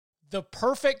The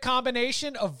perfect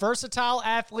combination of versatile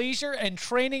athleisure and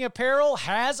training apparel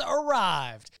has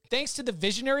arrived. Thanks to the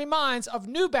visionary minds of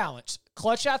New Balance,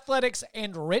 Clutch Athletics,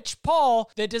 and Rich Paul,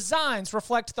 the designs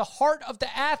reflect the heart of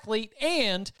the athlete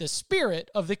and the spirit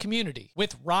of the community.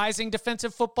 With rising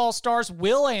defensive football stars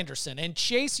Will Anderson and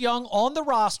Chase Young on the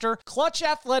roster, Clutch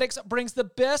Athletics brings the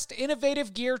best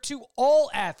innovative gear to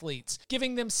all athletes,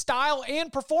 giving them style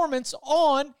and performance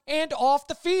on and off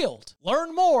the field.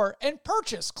 Learn more and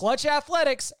purchase Clutch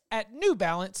Athletics at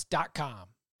newbalance.com.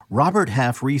 Robert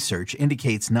Half research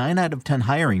indicates 9 out of 10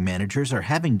 hiring managers are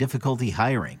having difficulty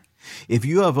hiring. If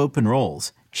you have open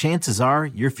roles, chances are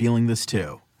you're feeling this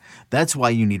too. That's why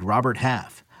you need Robert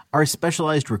Half. Our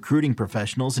specialized recruiting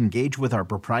professionals engage with our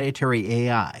proprietary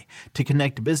AI to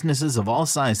connect businesses of all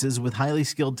sizes with highly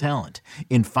skilled talent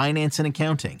in finance and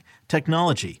accounting,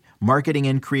 technology, marketing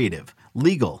and creative,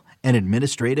 legal, and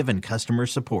administrative and customer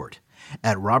support.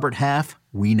 At Robert Half,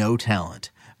 we know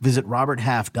talent. Visit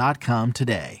roberthalf.com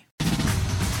today.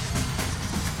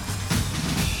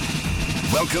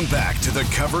 Welcome back to the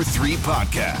Cover 3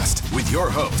 podcast with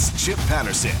your hosts, Chip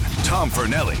Patterson, Tom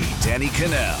Fornelli, Danny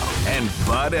Cannell, and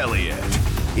Bud Elliott.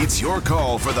 It's your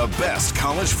call for the best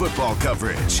college football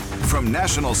coverage, from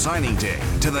National Signing Day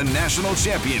to the National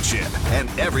Championship and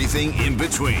everything in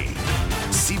between.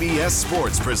 CBS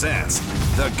Sports presents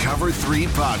the Cover 3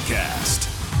 podcast.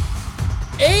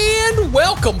 And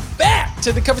welcome back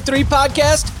to the Cover 3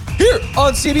 podcast here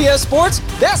on CBS Sports.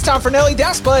 That's Tom Fornelli,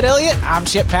 that's Bud Elliott. I'm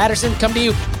Chip Patterson, come to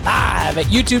you live at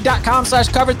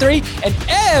youtube.com/cover3 and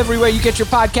everywhere you get your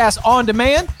podcast on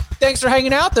demand. Thanks for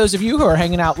hanging out. Those of you who are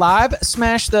hanging out live,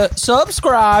 smash the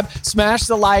subscribe, smash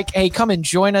the like. Hey, come and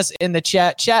join us in the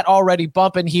chat. Chat already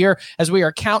bumping here as we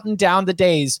are counting down the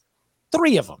days,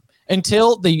 3 of them,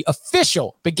 until the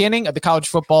official beginning of the college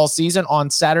football season on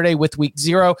Saturday with week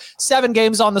 0. 7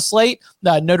 games on the slate,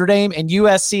 Notre Dame and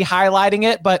USC highlighting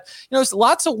it. But, there's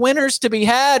lots of winners to be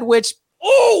had, which,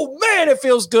 oh, man, it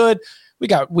feels good. We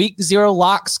got week 0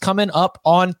 locks coming up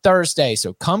on Thursday.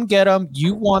 So come get them.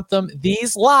 You want them.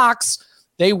 These locks,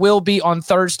 they will be on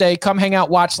Thursday. Come hang out,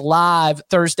 watch live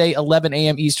Thursday, 11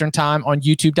 a.m. Eastern time on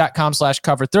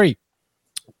youtube.com/cover3.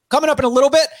 Coming up in a little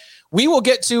bit, we will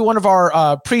get to one of our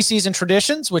preseason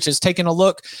traditions, which is taking a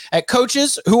look at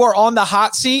coaches who are on the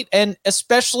hot seat, and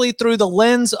especially through the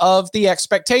lens of the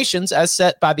expectations as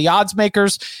set by the odds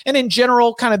makers, and in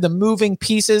general, kind of the moving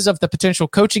pieces of the potential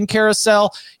coaching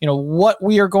carousel, what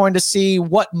we are going to see,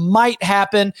 what might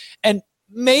happen, and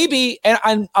maybe,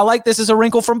 and I like this as a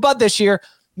wrinkle from Bud this year,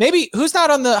 maybe who's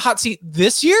not on the hot seat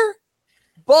this year,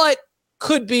 but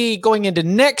could be going into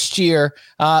next year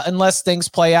unless things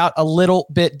play out a little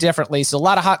bit differently. So a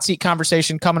lot of hot seat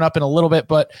conversation coming up in a little bit.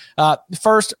 But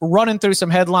first, running through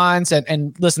some headlines.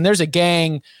 And listen, there's a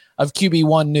gang of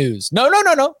QB1 news. No, not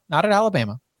at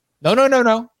Alabama. No,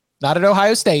 not at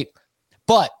Ohio State.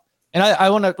 But, and I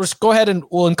want to just go ahead and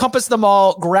we'll encompass them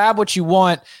all, grab what you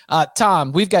want.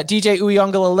 Tom, we've got DJ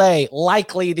Uiagalelei,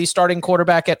 likely the starting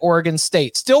quarterback at Oregon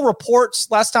State. Still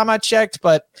reports last time I checked,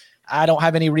 but I don't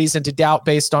have any reason to doubt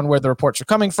based on where the reports are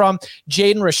coming from.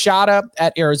 Jaden Rashada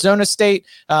at Arizona State,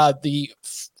 the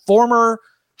former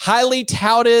highly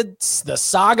touted, the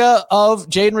saga of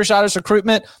Jaden Rashada's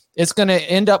recruitment. It's going to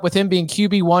end up with him being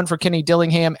QB1 for Kenny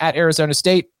Dillingham at Arizona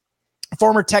State.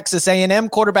 Former Texas A&M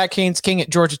quarterback Haynes King at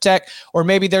Georgia Tech, or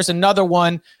maybe there's another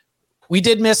one. We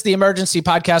did miss the emergency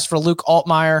podcast for Luke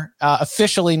Altmaier,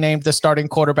 officially named the starting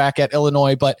quarterback at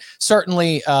Illinois, but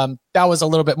certainly that was a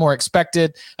little bit more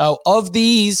expected. Of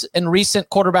these and recent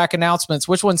quarterback announcements,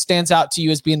 which one stands out to you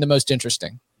as being the most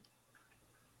interesting?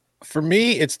 For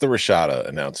me, it's the Rashada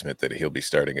announcement that he'll be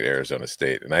starting at Arizona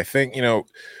State. And I think,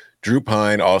 Drew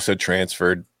Pine also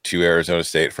transferred to Arizona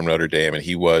State from Notre Dame, and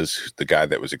he was the guy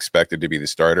that was expected to be the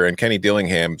starter. And Kenny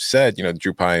Dillingham said,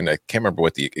 Drew Pine, I can't remember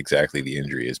what exactly the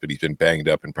injury is, but he's been banged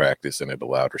up in practice, and it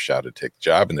allowed Rashada to take the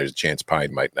job. And there's a chance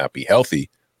Pine might not be healthy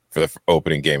for the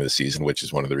opening game of the season, which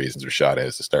is one of the reasons Rashada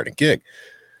has the starting gig.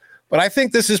 But I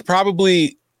think this is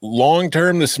probably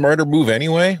long-term the smarter move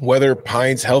anyway, whether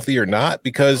Pine's healthy or not,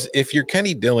 because if you're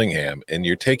Kenny Dillingham and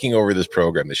you're taking over this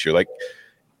program this year,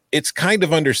 it's kind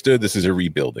of understood this is a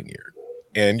rebuilding year.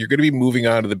 And you're going to be moving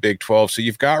on to the Big 12. So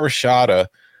you've got Rashada.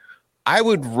 I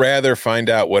would rather find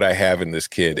out what I have in this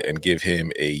kid and give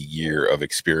him a year of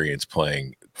experience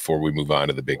playing before we move on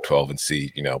to the Big 12 and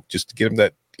see, just to get him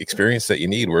that experience that you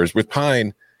need. Whereas with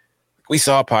Pine, we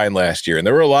saw Pine last year, and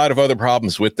there were a lot of other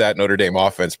problems with that Notre Dame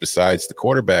offense besides the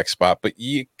quarterback spot, but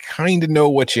you kind of know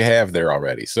what you have there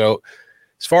already. So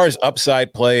as far as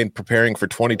upside play and preparing for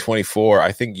 2024,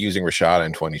 I think using Rashada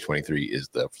in 2023 is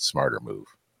the smarter move.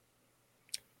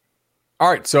 All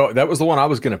right, so that was the one I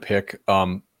was going to pick.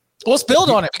 Let's build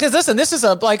on it because listen, this is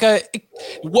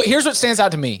here's what stands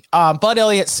out to me. Bud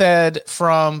Elliott said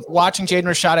from watching Jaden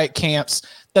Rashada at camps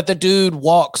that the dude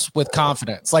walks with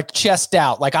confidence, like chest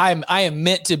out, like I am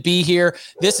meant to be here.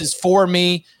 This is for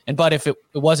me. And Bud, if it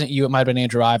wasn't you, it might have been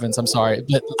Andrew Ivins. I'm sorry,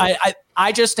 but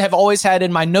I just have always had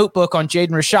in my notebook on Jaden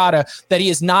Rashada that he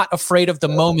is not afraid of the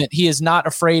moment. He is not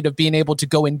afraid of being able to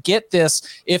go and get this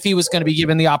if he was going to be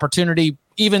given the opportunity.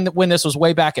 Even when this was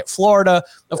way back at Florida,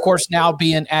 of course, now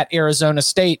being at Arizona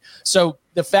State. So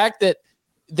the fact that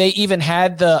they even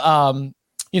had the,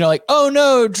 oh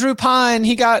no, Drew Pine,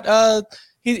 he got,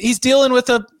 he's dealing with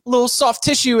a little soft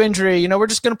tissue injury. We're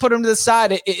just going to put him to the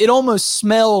side. It almost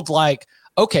smelled like,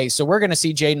 okay, so we're going to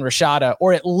see Jaden Rashada,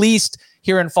 or at least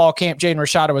here in fall camp, Jaden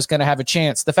Rashada was going to have a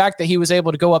chance. The fact that he was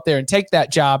able to go up there and take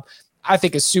that job, I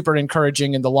think is super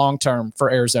encouraging in the long term for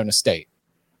Arizona State.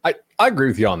 I agree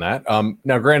with you on that.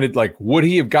 Now, granted, would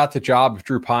he have got the job if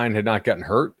Drew Pine had not gotten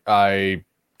hurt? I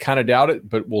kind of doubt it,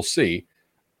 but we'll see.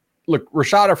 Look,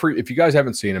 Rashada, if you guys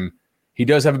haven't seen him, he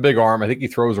does have a big arm. I think he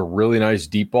throws a really nice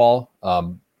deep ball.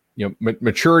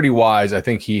 Maturity-wise, I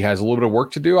think he has a little bit of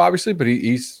work to do, obviously, but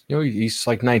he's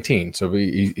like 19, so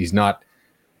he's not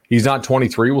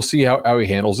 23. We'll see how he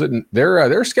handles it. And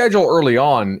their schedule early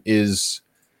on is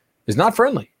not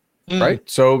friendly. Right.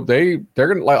 So they're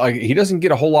going to he doesn't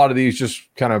get a whole lot of these just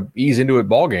kind of ease into it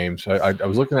ball games. I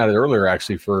was looking at it earlier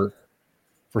actually for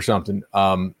something.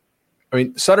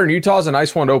 Southern Utah is a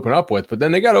nice one to open up with, but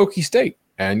then they got Okie State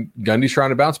and Gundy's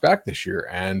trying to bounce back this year,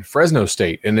 and Fresno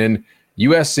State, and then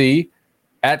USC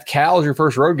at Cal is your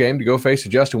first road game to go face the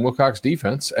Justin Wilcox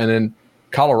defense, and then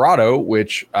Colorado,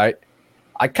 which I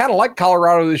kind of like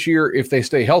Colorado this year if they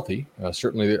stay healthy.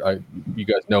 Certainly, you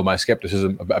guys know my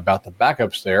skepticism about the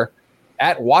backups there.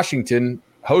 At Washington,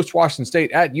 host Washington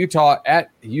State. At Utah,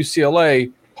 at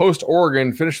UCLA, host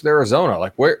Oregon, finish with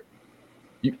Arizona. Where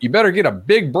you better get a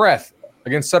big breath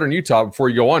against Southern Utah before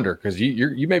you go under, because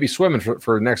you may be swimming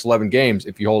for the next 11 games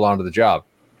if you hold on to the job.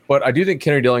 But I do think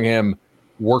Kenny Dillingham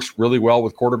works really well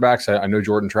with quarterbacks. I know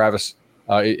Jordan Travis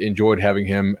enjoyed having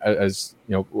him as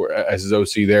his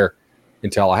OC there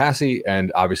in Tallahassee,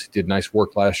 and obviously did nice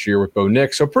work last year with Bo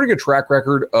Nix. So pretty good track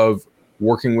record of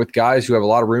working with guys who have a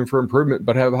lot of room for improvement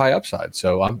but have high upside.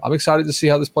 So I'm excited to see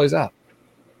how this plays out.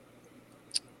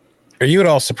 Are you at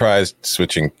all surprised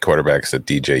switching quarterbacks that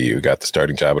DJU got the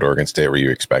starting job at Oregon State? Were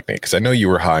you expecting it? Because I know you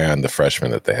were high on the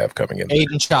freshman that they have coming in.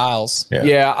 Aiden Childs.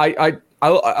 Yeah,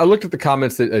 I looked at the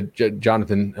comments that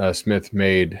Jonathan Smith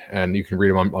made, and you can read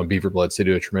them on Beaver Bloods. They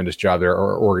do a tremendous job there,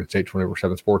 or Oregon State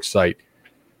 24/7 Sports site.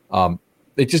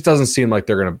 It just doesn't seem like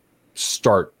they're going to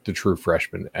start the true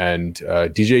freshman. And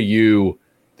DJU,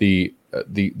 the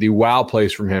wow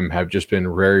plays from him have just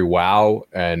been very wow.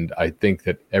 And I think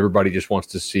that everybody just wants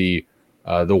to see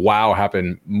the wow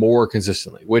happen more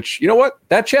consistently, which, you know what,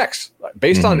 that checks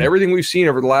based on everything we've seen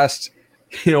over the last,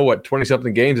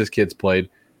 20-something games this kid's played.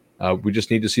 We just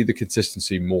need to see the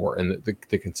consistency more and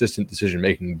the consistent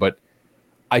decision-making. But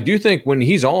I do think when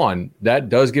he's on, that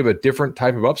does give a different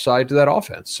type of upside to that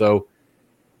offense. So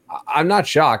I'm not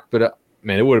shocked, but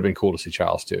man, it would have been cool to see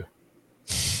Childs too.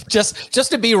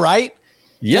 Just to be right.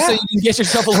 Yeah. Just so you can get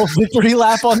yourself a little victory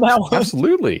lap on that one.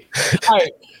 Absolutely. All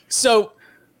right. So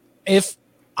if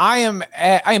I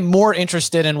am more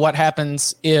interested in what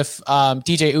happens if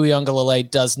DJ Uiagalelei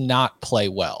does not play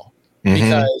well,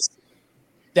 because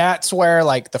that's where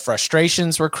the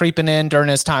frustrations were creeping in during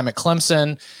his time at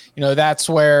Clemson. That's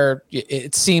where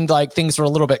it seemed like things were a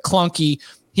little bit clunky.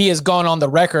 He has gone on the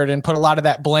record and put a lot of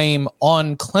that blame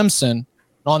on Clemson,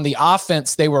 on the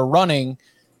offense they were running.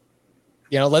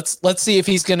 Let's see if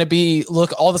he's going to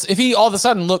if he all of a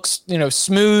sudden looks,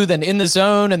 smooth and in the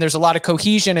zone and there's a lot of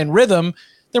cohesion and rhythm,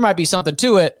 there might be something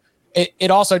to it. It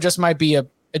also just might be a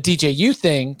DJU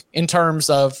thing in terms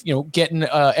of, getting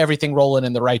everything rolling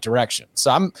in the right direction.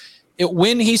 So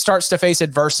when he starts to face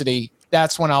adversity,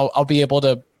 that's when I'll be able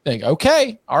to think,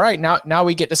 okay, all right, now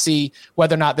we get to see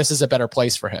whether or not this is a better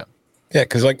place for him. Yeah,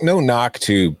 because no knock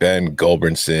to Ben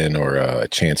Gulbranson or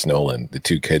Chance Nolan, the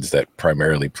two kids that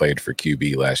primarily played for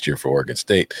QB last year for Oregon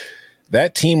State.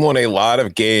 That team won a lot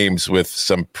of games with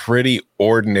some pretty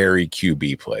ordinary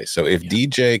QB play. So if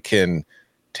DJ can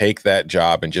take that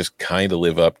job and just kind of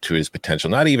live up to his potential,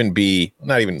 not even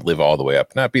live all the way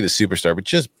up, not be the superstar, but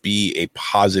just be a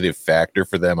positive factor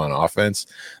for them on offense,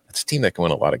 that's a team that can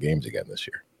win a lot of games again this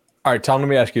year. All right, Tom, let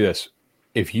me ask you this.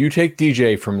 If you take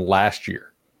DJ from last year's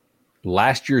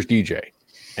DJ,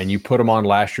 and you put him on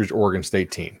last year's Oregon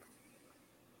State team,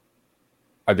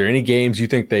 are there any games you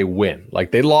think they win?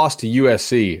 They lost to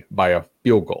USC by a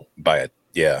field goal.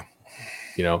 Yeah.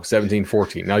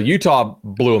 17-14. Now Utah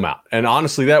blew them out. And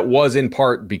honestly, that was in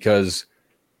part because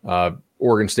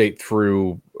Oregon State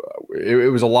threw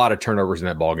it was a lot of turnovers in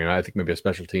that ballgame. I think maybe a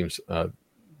special teams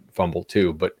fumble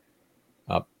too, but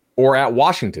or at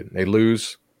Washington, they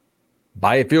lose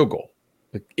by a field goal.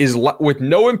 With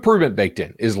no improvement baked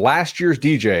in, is last year's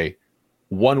DJ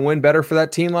one win better for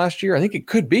that team last year? I think it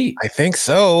could be. I think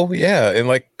so. Yeah. And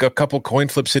like a couple coin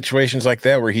flip situations like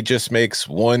that, where he just makes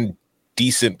one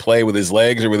decent play with his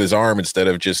legs or with his arm instead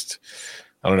of just,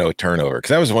 I don't know, a turnover. Cause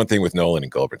that was one thing with Nolan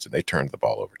and Gulbranson. They turned the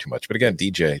ball over too much. But again,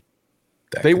 DJ,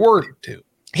 they were too.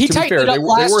 He to be fair, they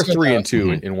were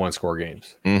 3-2 in one score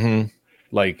games. Mm-hmm.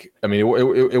 Like, I mean,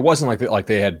 it wasn't like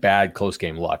they had bad close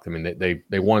game luck. I mean,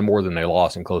 they won more than they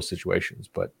lost in close situations.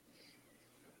 But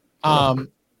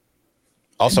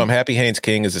also, I'm happy Haynes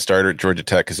King is a starter at Georgia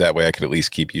Tech because that way I could at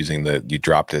least keep using the "you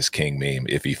dropped this King" meme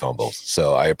if he fumbles.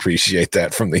 So I appreciate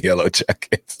that from the Yellow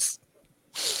Jackets.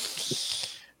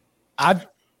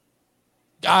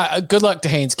 Good luck to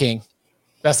Haynes King.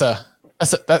 That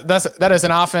is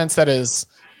an offense that is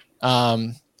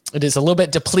it is a little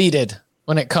bit depleted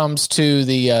when it comes to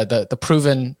the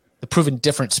proven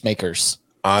difference makers.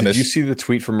 Did you see the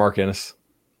tweet from Mark Ennis?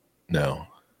 No.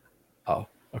 Oh,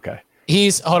 okay.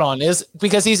 Mark Ennis,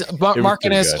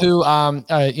 who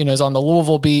is on the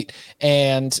Louisville beat,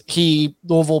 and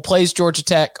Louisville plays Georgia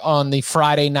Tech on the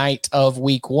Friday night of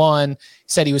week 1.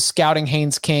 Said he was scouting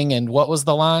Haynes King, and what was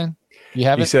the line? You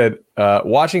have it? He said,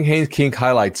 watching Haynes King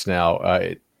highlights now,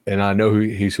 and I know who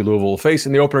Louisville will face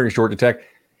in the opener against Georgia Tech.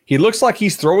 He looks like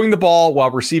he's throwing the ball while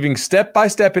receiving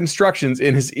step-by-step instructions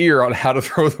in his ear on how to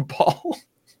throw the ball.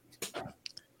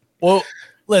 Well,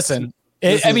 listen,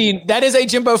 that is a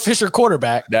Jimbo Fisher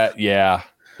quarterback. Yeah.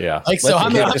 Like, so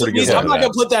I'm not going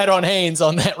to put that on Haynes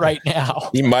on that right now.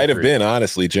 He might have been,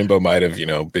 honestly. Jimbo might have,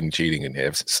 been cheating in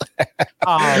his.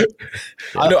 I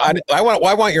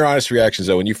want your honest reactions,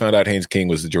 though. When you found out Haynes King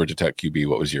was the Georgia Tech QB,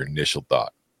 what was your initial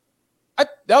thought?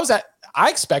 I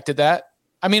expected that.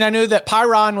 I mean, I knew that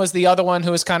Pyron was the other one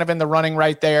who was kind of in the running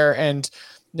right there. And,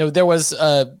 there was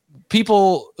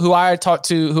people who I talked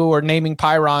to who were naming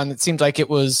Pyron. It seemed like it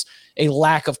was a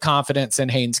lack of confidence in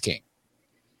Haynes King.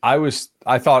 I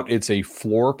thought it's a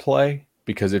floor play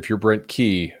because if you're Brent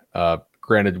Key,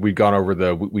 granted, we've gone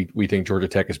over we think Georgia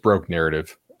Tech is broke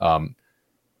narrative.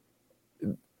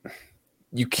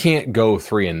 You can't go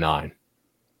 3-9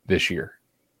 this year.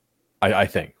 I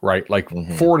think, right? Like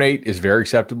 4-8 is very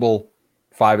acceptable.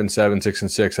 5-7,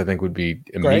 6-6, I think would be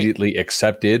immediately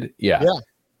accepted. Yeah.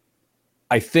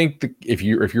 I think if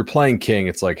you're playing King,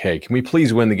 it's like, hey, can we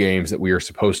please win the games that we are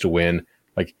supposed to win?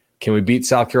 Like, can we beat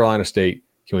South Carolina State?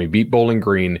 Can we beat Bowling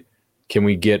Green? Can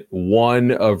we get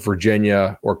one of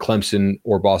Virginia or Clemson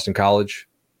or Boston College,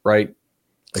 right?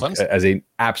 Like, as an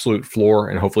absolute floor,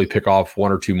 and hopefully pick off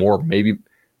one or two more. Maybe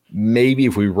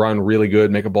if we run really good,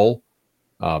 make a bowl.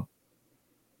 Because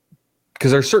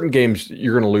there's certain games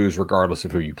you're going to lose regardless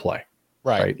of who you play.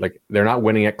 Right. Like, they're not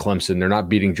winning at Clemson. They're not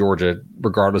beating Georgia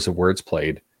regardless of where it's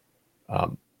played.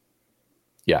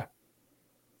 Yeah.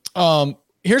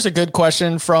 Here's a good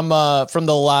question from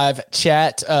the live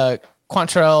chat.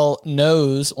 Quantrell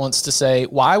Knows wants to say,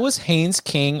 why was Haynes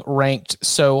King ranked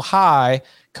so high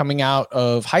coming out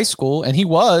of high school? And he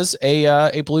was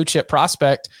a blue chip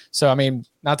prospect. So, I mean,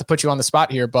 not to put you on the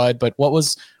spot here, Bud, but what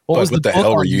the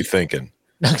hell were you thinking?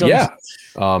 Yeah.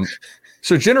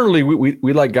 So generally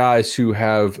we like guys who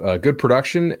have good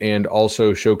production and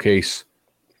also showcase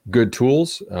good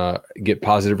tools, get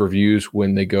positive reviews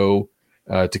when they go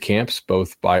to camps,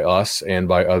 both by us and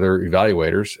by other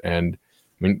evaluators. And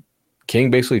I mean, King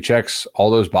basically checks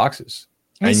all those boxes.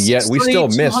 And yet we still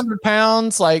miss 200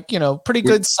 pounds, pretty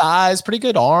good size, pretty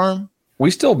good arm.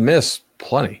 We still miss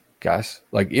plenty, guys.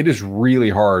 Like, it is really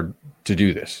hard to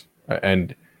do this.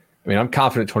 And I mean, I'm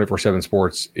confident 24/7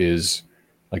 Sports is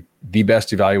like the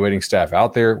best evaluating staff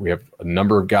out there. We have a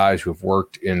number of guys who have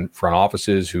worked in front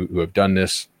offices who have done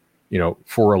this,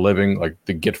 for a living, like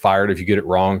to get fired if you get it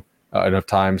wrong enough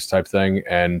times type thing.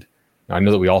 And I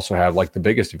know that we also have like the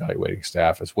biggest evaluating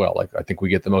staff as well. Like, I think we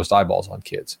get the most eyeballs on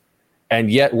kids,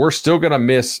 and yet we're still going to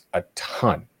miss a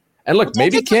ton. And look,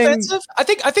 maybe King. Offensive. I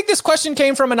think this question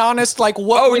came from an honest, like,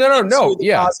 what? Oh, no.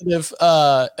 Yeah. Positive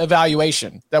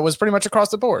evaluation that was pretty much across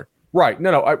the board. Right.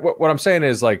 No. What I'm saying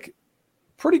is, like,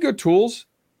 pretty good tools,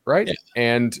 right? Yeah.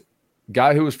 And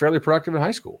guy who was fairly productive in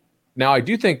high school. Now, I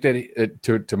do think that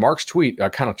to Mark's tweet, I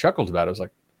kind of chuckled about it. I was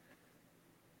like,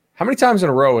 how many times in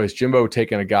a row has Jimbo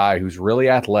taken a guy who's really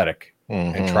athletic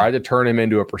and tried to turn him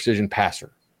into a precision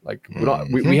passer? Like,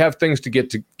 we have things to get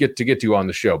to on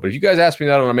the show. But if you guys ask me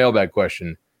that on a mailbag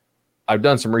question, I've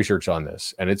done some research on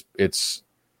this, and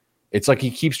it's like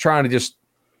he keeps trying to just,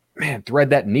 thread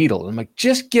that needle. I'm like,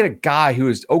 just get a guy who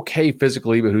is okay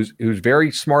physically, but who's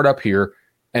very smart up here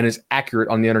and is accurate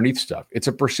on the underneath stuff. It's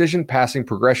a precision passing,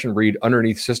 progression read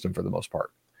underneath system for the most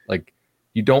part. Like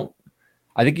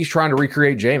I think he's trying to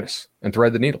recreate Jameis and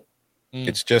thread the needle.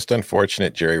 It's just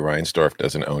unfortunate Jerry Reinsdorf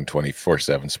doesn't own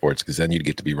 24/7 Sports, because then you'd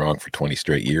get to be wrong for 20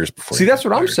 straight years before. See, that's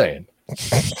what I'm saying.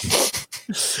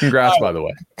 Congrats, by the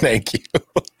way. Thank you.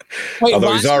 Wait,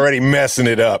 Although he's already messing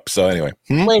it up. So anyway.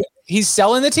 Wait, he's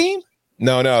selling the team?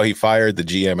 No, he fired the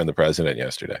GM and the president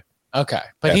yesterday. Okay,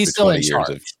 but he's still in charge.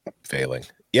 Years of failing.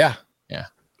 Yeah. All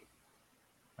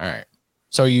right.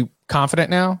 So are you confident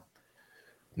now?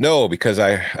 No, because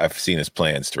I've seen his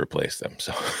plans to replace them.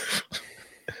 So,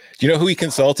 do you know who he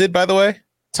consulted, by the way?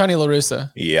 Tony La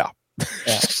Russa. Yeah.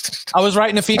 I was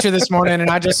writing a feature this morning, and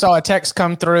I just saw a text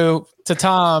come through to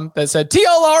Tom that said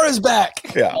TLR is back.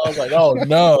 Yeah. I was like, oh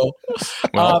no.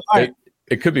 Well,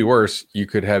 it could be worse. You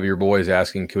could have your boys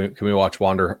asking, "Can we watch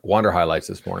Wander highlights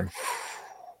this morning?"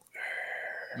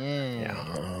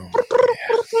 Yeah.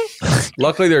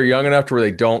 Luckily, they're young enough to where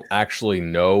they don't actually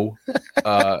know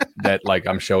that. Like,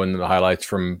 I'm showing them the highlights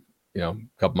from a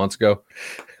couple months ago.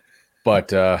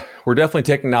 But we're definitely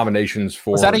taking nominations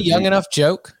for. Was that a young enough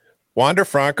joke? Wander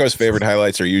Franco's favorite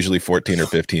highlights are usually 14 or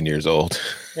 15 years old.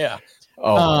 Yeah.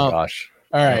 Oh my gosh.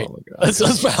 All right. Let's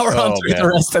power on through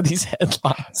the rest of these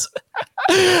headlines.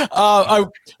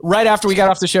 Right after we got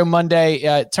off the show Monday,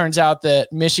 it turns out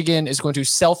that Michigan is going to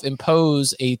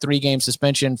self-impose a 3-game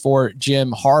suspension for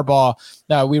Jim Harbaugh.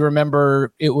 Now, we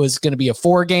remember it was going to be a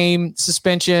 4-game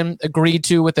suspension agreed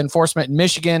to with enforcement in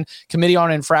Michigan. Committee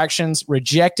on Infractions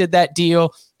rejected that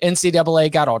deal.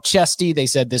 NCAA got all chesty. They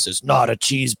said this is not a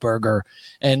cheeseburger.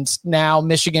 And now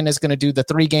Michigan is going to do the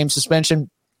 3-game suspension.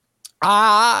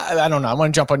 I don't know. I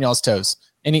want to jump on y'all's toes.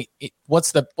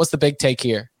 What's the big take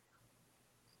here?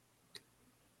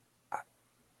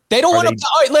 They don't want to.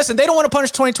 All right, listen. They don't want to punish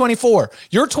 2024.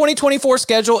 Your 2024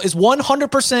 schedule is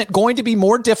 100% going to be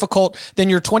more difficult than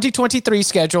your 2023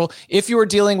 schedule if you are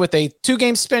dealing with a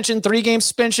 2-game suspension, 3-game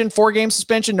suspension, 4-game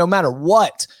suspension, no matter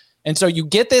what. And so you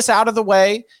get this out of the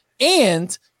way,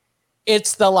 and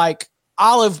it's the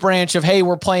olive branch of, hey,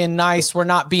 we're playing nice, we're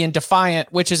not being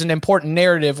defiant, which is an important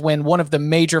narrative when one of the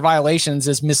major violations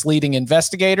is misleading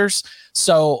investigators.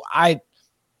 So I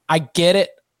get it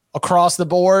across the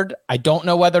board. I don't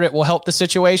know whether it will help the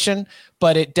situation,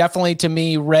 but it definitely to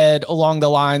me read along the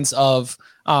lines of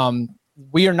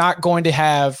we are not going to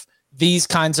have these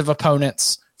kinds of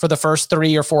opponents for the first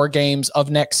 3 or 4 games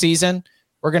of next season.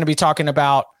 We're going to be talking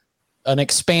about an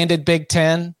expanded Big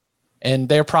Ten, and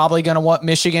they're probably going to want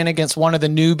Michigan against one of the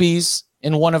newbies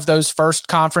in one of those first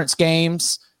conference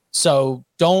games. So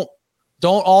don't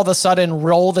all of a sudden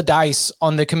roll the dice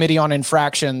on the Committee on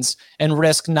Infractions and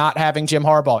risk not having Jim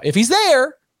Harbaugh, if he's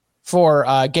there, for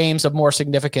games of more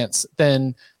significance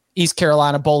than East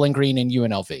Carolina, Bowling Green, and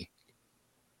UNLV.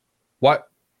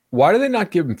 Why do they not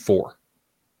give him 4?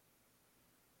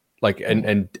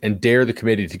 And dare the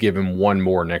committee to give him 1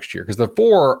 more next year? Because the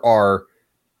 4 are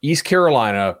East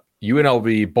Carolina,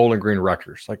 UNLV, Bowling Green,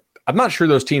 Rutgers. I'm not sure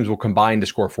those teams will combine to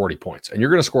score 40 points, and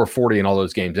you're going to score 40 in all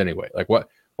those games anyway.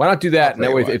 Why not do that? And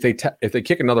that way, if they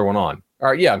kick another one on, all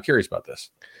right. Yeah, I'm curious about this.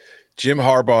 Jim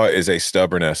Harbaugh is a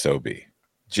stubborn SOB.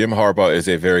 Jim Harbaugh is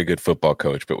a very good football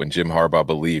coach, but when Jim Harbaugh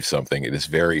believes something, it is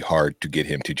very hard to get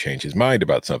him to change his mind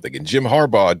about something. And Jim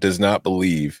Harbaugh does not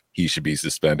believe he should be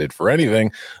suspended for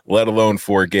anything, let alone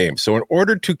 4 games. So in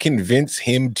order to convince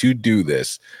him to do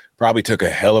this, probably took a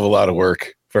hell of a lot of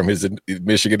work from his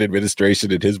Michigan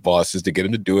administration and his bosses to get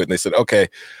him to do it. And they said, okay,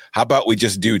 how about we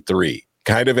just do 3?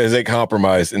 Kind of as a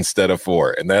compromise instead of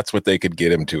 4. And that's what they could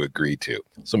get him to agree to.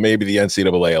 So maybe the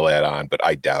NCAA will add on, but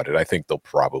I doubt it. I think they'll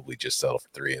probably just settle for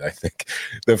 3. And I think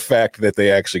the fact that they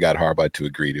actually got Harbaugh to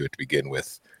agree to it to begin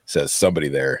with says somebody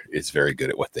there is very good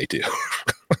at what they do.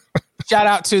 Shout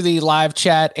out to the live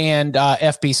chat and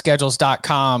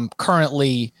FBschedules.com.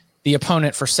 Currently, the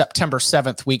opponent for September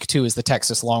 7th, week 2, is the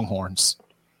Texas Longhorns.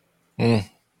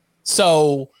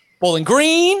 So Bowling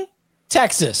Green,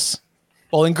 Texas.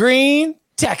 Bowling Green,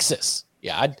 Texas.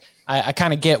 Yeah, I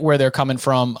kind of get where they're coming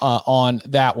from on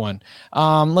that one.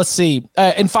 Let's see.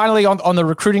 And finally, on the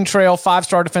recruiting trail,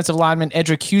 5-star defensive lineman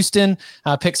Edric Houston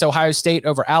picks Ohio State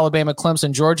over Alabama,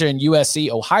 Clemson, Georgia, and USC.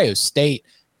 Ohio State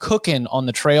cooking on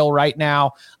the trail right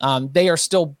now. They are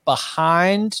still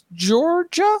behind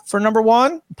Georgia for number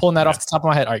 1. I'm pulling that off the top of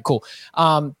my head. All right, cool.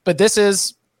 But this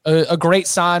is a great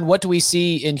sign. What do we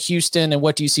see in Houston, and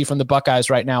what do you see from the Buckeyes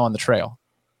right now on the trail?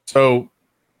 So,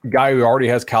 guy who already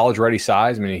has college-ready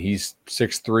size. I mean, he's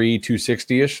 6'3",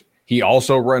 260-ish. He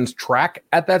also runs track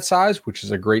at that size, which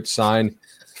is a great sign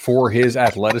for his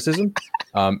athleticism.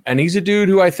 And he's a dude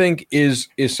who I think is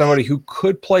somebody who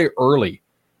could play early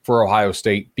for Ohio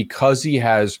State because he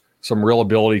has some real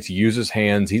ability to use his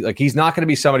hands. He's not going to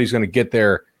be somebody who's going to get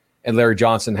there and Larry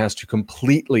Johnson has to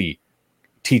completely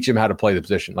teach him how to play the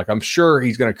position. Like, I'm sure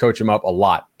he's going to coach him up a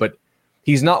lot, but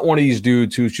he's not one of these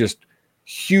dudes who's just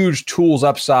huge tools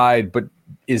upside, but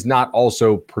is not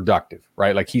also productive,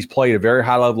 right? Like, he's played a very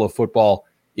high level of football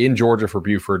in Georgia for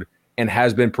Buford and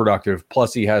has been productive.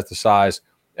 Plus he has the size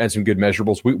and some good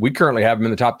measurables. We currently have him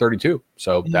in the top 32.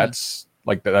 So that's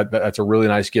like that's a really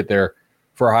nice get there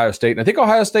for Ohio State. And I think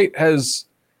Ohio State has,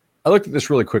 I looked at this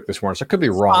really quick this morning, so I could be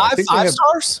wrong. I think five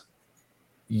stars?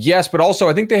 Yes, but also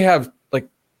I think they have like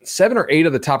 7 or 8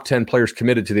 of the top 10 players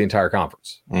committed to the entire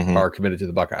conference are committed to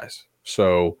the Buckeyes.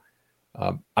 So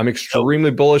I'm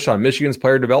extremely bullish on Michigan's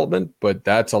player development, but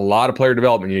that's a lot of player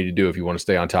development you need to do if you want to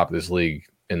stay on top of this league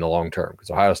in the long term, because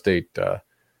Ohio State,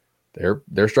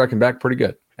 they're striking back pretty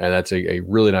good, and that's a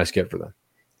really nice get for them.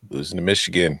 Losing to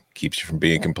Michigan keeps you from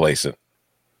being complacent.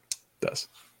 It does.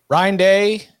 Ryan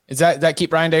Day, is that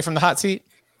keep Ryan Day from the hot seat?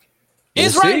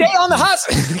 Is Ryan Day on the hot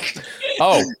seat?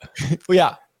 Oh,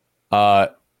 yeah.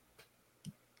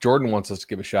 Jordan wants us to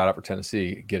give a shout out for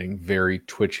Tennessee getting very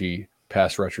twitchy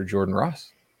pass rusher Jordan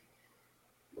Ross.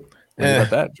 What about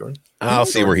that, Jordan? I'll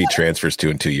see where he transfers to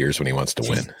in 2 years when he wants to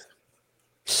win.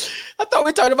 I thought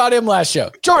we talked about him last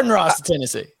show. Jordan Ross to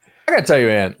Tennessee. I gotta tell you,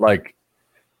 man, like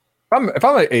if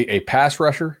I'm a pass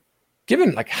rusher,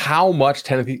 given like how much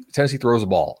Tennessee throws the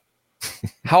ball,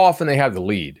 how often they have the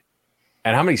lead,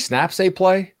 and how many snaps they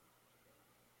play,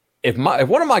 if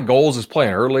one of my goals is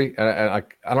playing early, and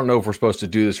I don't know if we're supposed to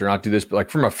do this or not do this, but like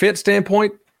from a fit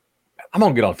standpoint, I'm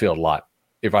gonna get on the field a lot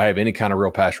if I have any kind of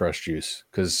real pass rush juice,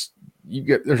 because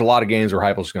there's a lot of games where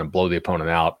Heupel's going to blow the opponent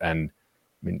out, and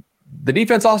I mean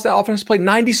the offense played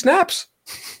 90 snaps.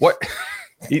 What?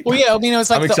 Well, yeah, I mean, it was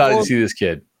like I'm excited to see this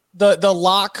kid. The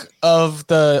lock of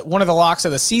one of the locks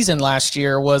of the season last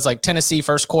year was like Tennessee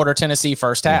first quarter, Tennessee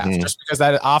first half, just because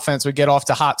that offense would get off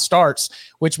to hot starts,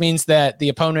 which means that the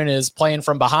opponent is playing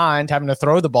from behind, having to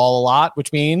throw the ball a lot,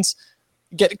 which means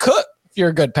you get cooked if you're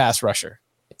a good pass rusher.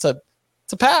 It's a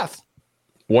path.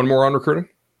 One more on recruiting?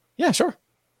 Yeah, sure.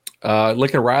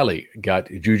 Lincoln Riley got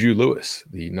Juju Lewis,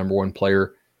 the number 1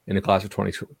 player in the class of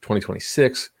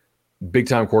 2026,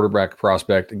 big-time quarterback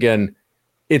prospect. Again,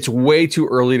 it's way too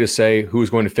early to say who's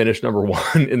going to finish number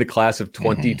 1 in the class of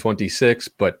 2026,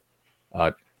 but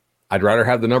I'd rather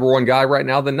have the number 1 guy right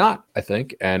now than not, I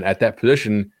think. And at that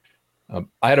position,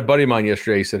 I had a buddy of mine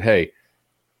yesterday. He said, hey,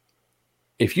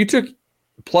 if you took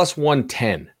plus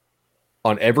 110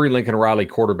 on every Lincoln Riley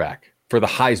quarterback for the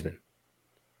Heisman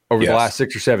over the last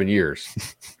 6 or 7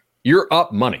 years, you're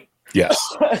up money. Yes.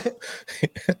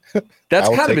 That's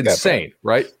kind of insane,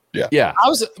 right? Yeah. I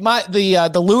was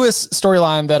the Lewis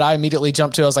storyline that I immediately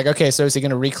jumped to. I was like, okay, so is he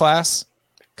going to reclass?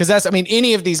 Because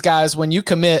any of these guys, when you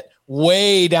commit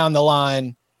way down the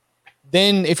line,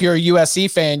 then if you're a USC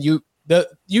fan, you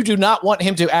do not want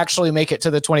him to actually make it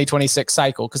to the 2026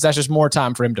 cycle, because that's just more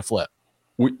time for him to flip.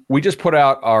 We just put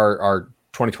out our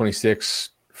 2026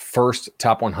 first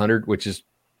top 100, which is,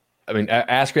 I mean,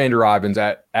 ask Andrew Ivins,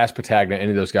 ask Patagna, any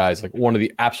of those guys, like one of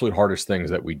the absolute hardest things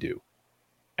that we do.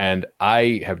 And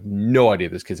I have no idea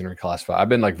if this kid's going to reclassify. I've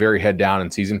been like very head down in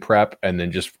season prep. And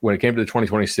then just when it came to the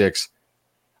 2026,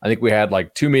 I think we had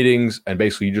like 2 meetings, and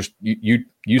basically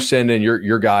you send in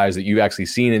your guys that you've actually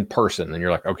seen in person. And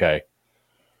you're like, okay,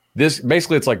 this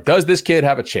basically, it's like, does this kid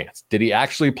have a chance? Did he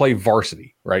actually play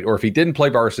varsity? Right. Or if he didn't play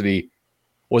varsity,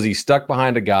 was he stuck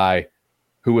behind a guy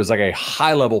who was like a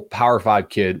high level Power 5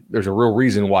 kid? There's a real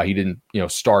reason why he didn't,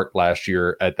 start last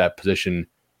year at that position.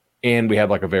 And we had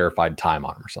like a verified time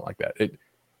on him or something like that.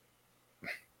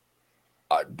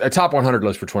 A top 100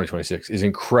 list for 2026 is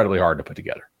incredibly hard to put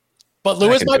together. But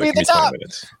Lewis might be at the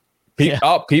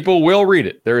top. People will read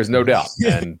it. There is no doubt.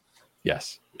 And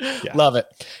yes. Yeah. Love it.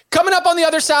 Coming up on the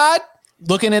other side,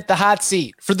 looking at the hot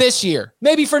seat for this year,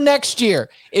 maybe for next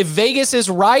year. If Vegas is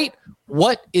right,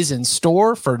 what is in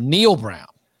store for Neil Brown,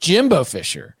 Jimbo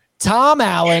Fisher, Tom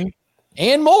Allen,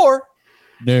 and more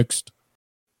next?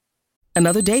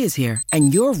 Another day is here,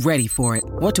 and you're ready for it.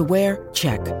 What to wear?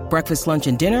 Check. Breakfast, lunch,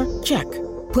 and dinner? Check.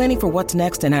 Planning for what's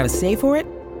next and how to save for it?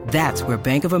 That's where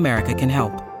Bank of America can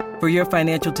help. For your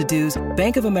financial to-dos,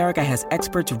 Bank of America has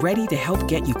experts ready to help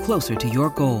get you closer to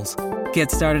your goals.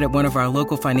 Get started at one of our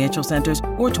local financial centers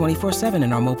or 24/7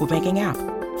 in our mobile banking app.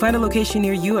 Find a location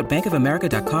near you at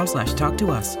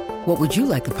bankofamerica.com/talktous. What would you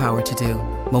like the power to do?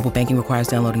 Mobile banking requires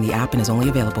downloading the app and is only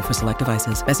available for select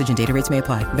devices. Message and data rates may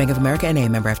apply. Bank of America NA,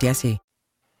 member FDIC.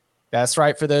 That's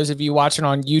right. For those of you watching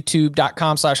on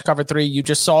youtube.com/cover3, you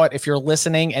just saw it. If you're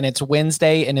listening and it's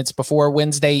Wednesday and it's before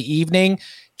Wednesday evening,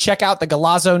 check out the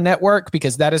Golazo Network,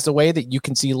 because that is the way that you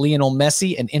can see Lionel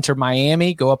Messi and Inter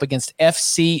Miami go up against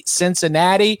FC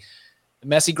Cincinnati. The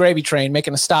Messi gravy train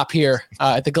making a stop here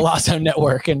at the Golazo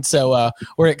Network. And so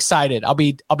we're excited. I'll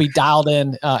be dialed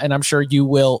in, and I'm sure you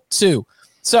will too.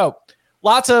 So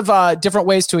lots of different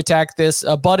ways to attack this.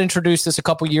 Bud introduced this a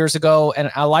couple years ago,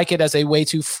 and I like it as a way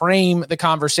to frame the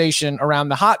conversation around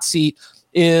the hot seat.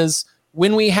 Is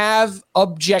when we have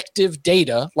objective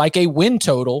data like a win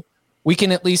total, we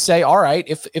can at least say, all right,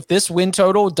 if this win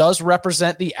total does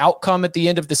represent the outcome at the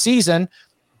end of the season,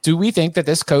 do we think that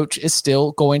this coach is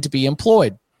still going to be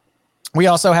employed? We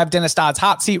also have Dennis Dodd's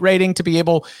hot seat rating to be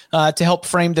able to help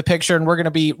frame the picture, and we're going to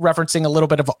be referencing a little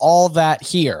bit of all that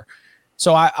here.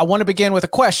 So I want to begin with a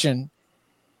question.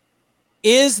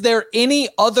 Is there any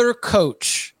other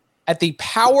coach at the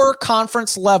power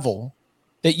conference level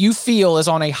that you feel is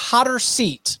on a hotter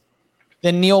seat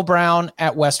than Neil Brown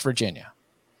at West Virginia?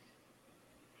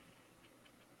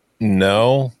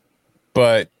 No,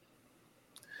 but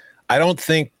I don't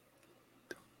think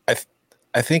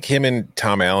I think him and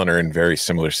Tom Allen are in very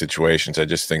similar situations. I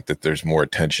just think that there's more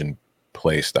attention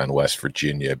placed on West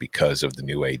Virginia because of the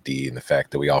new AD and the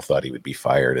fact that we all thought he would be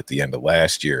fired at the end of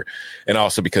last year. And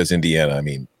also because Indiana, I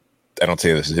mean, I don't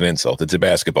say this as an insult. It's a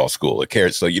basketball school. It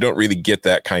cares. So you don't really get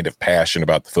that kind of passion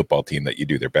about the football team that you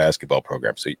do their basketball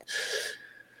program.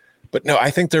 But no, I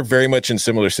think they're very much in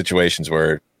similar situations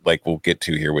where, like we'll get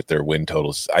to here with their win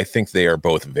totals, I think they are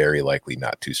both very likely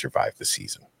not to survive the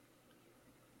season.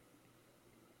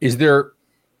 Is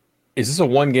this a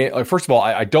one game? Like, first of all,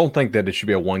 I don't think that it should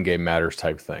be a one game matters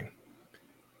type thing.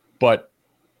 But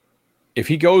if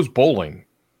he goes bowling,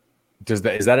 is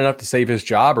that enough to save his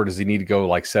job, or does he need to go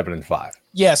like 7-5?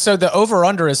 Yeah. So the over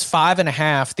under is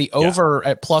 5.5. The over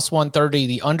at +130,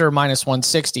 the under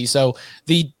 -160. So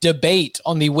the debate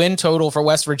on the win total for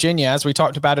West Virginia, as we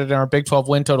talked about it in our Big 12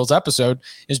 win totals episode,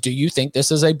 is do you think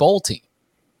this is a bowl team?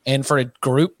 And for a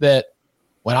group that,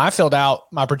 when I filled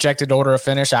out my projected order of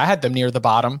finish, I had them near the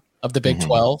bottom of the Big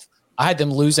 12. I had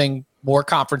them losing more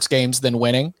conference games than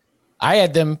winning. I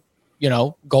had them,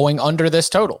 going under this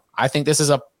total. I think this is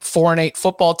a 4-8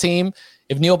 football team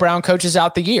if Neil Brown coaches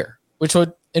out the year, which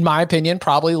would, in my opinion,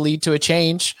 probably lead to a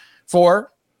change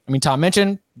Tom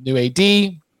mentioned new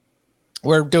AD.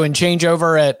 We're doing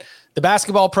changeover at the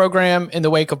basketball program in the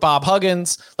wake of Bob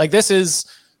Huggins. Like, this is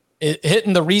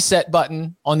hitting the reset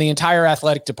button on the entire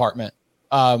athletic department.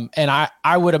 And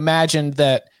I would imagine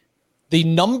that the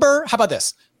number, how about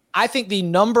this? I think the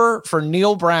number for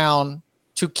Neil Brown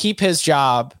to keep his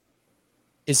job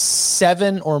is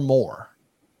 7 or more.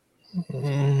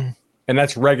 And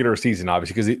that's regular season,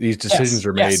 obviously, because these decisions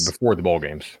are made before the bowl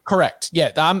games. Correct.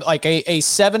 Yeah. I'm like a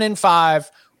 7-5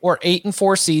 or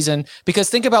 8-4 season, because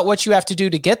think about what you have to do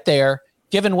to get there,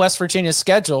 given West Virginia's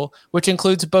schedule, which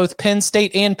includes both Penn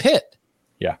State and Pitt.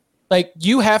 Yeah. Like,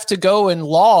 you have to go and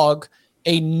log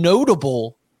a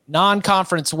notable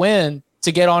non-conference win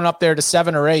to get on up there to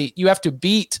 7 or 8. You have to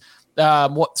beat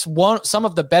some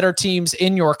of the better teams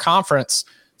in your conference.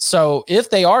 So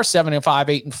if they are 7-5,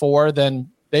 8-4, then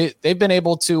they've been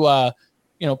able to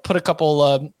put a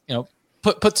couple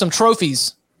put some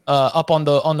trophies up on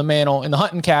the mantle in the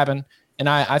hunting cabin, and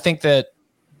I think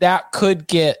that could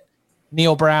get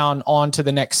Neil Brown on to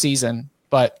the next season.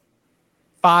 But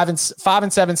 5-7,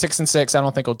 6-6, I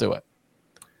don't think he'll do it.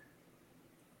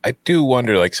 I do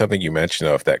wonder, like something you mentioned,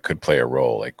 though, if that could play a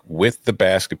role, like with the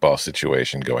basketball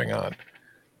situation going on.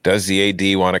 Does the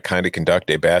AD want to kind of conduct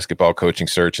a basketball coaching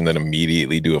search and then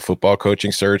immediately do a football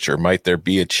coaching search? Or might there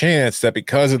be a chance that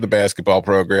because of the basketball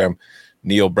program,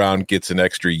 Neil Brown gets an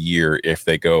extra year if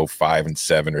they go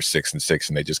 5-7 or 6-6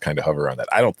 and they just kind of hover on that?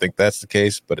 I don't think that's the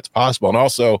case, but it's possible. And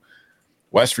also,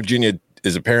 West Virginia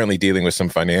is apparently dealing with some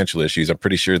financial issues. I'm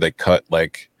pretty sure they cut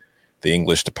like the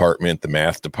English department, the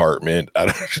math department.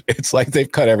 It's like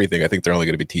they've cut everything. I think they're only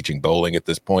going to be teaching bowling at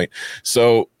this point.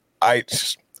 So I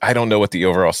don't know what the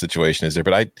overall situation is there,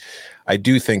 but I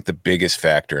do think the biggest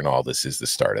factor in all this is the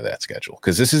start of that schedule,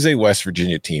 because this is a West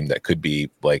Virginia team that could be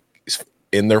like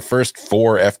in their first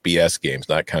 4 FBS games,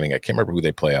 not counting, I can't remember who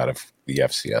they play out of the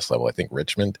FCS level. I think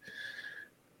Richmond,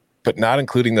 but not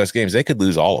including those games, they could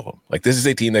lose all of them. Like, this is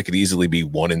a team that could easily be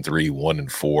 1-3,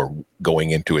 1-4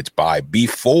 going into its bye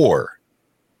before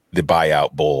the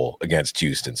buyout bowl against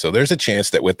Houston. So there's a chance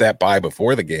that with that bye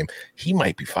before the game, he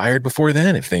might be fired before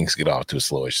then if things get off to a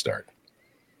slowish start.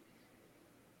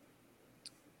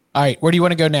 All right, where do you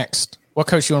want to go next? What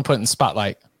coach do you want to put in the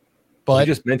spotlight? Bud? You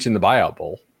just mentioned the buyout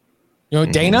bowl.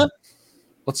 Dana?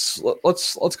 let's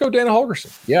go Dana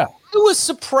Holgorsen. Yeah. I was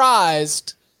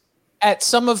surprised at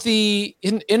some of the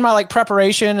in my like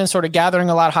preparation and sort of gathering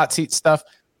a lot of hot seat stuff.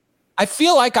 I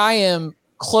feel like I am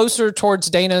closer towards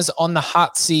Dana's on the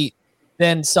hot seat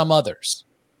than some others.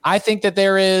 I think that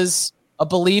there is a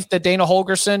belief that Dana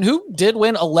Holgorsen, who did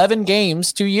win 11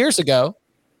 games 2 years ago,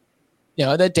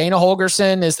 that Dana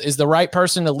Holgorsen is the right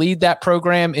person to lead that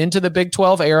program into the Big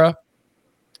 12 era.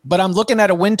 But I'm looking at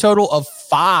a win total of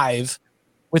 5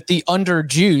 with the under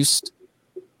juiced.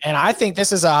 And I think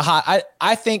this is I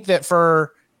think that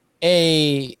for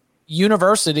a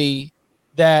university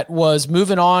that was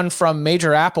moving on from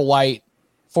Major Applewhite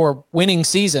for winning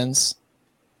seasons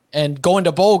and going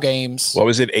to bowl games. What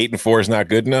was it? 8-4 is not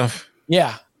good enough.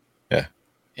 Yeah.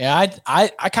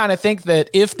 I kind of think that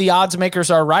if the odds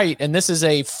makers are right, and this is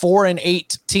a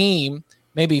 4-8 team,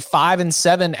 maybe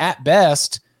 5-7 at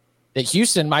best, that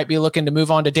Houston might be looking to move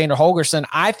on to Dana Holgorsen.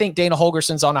 I think Dana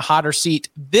Holgorsen's on a hotter seat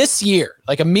this year,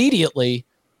 like immediately,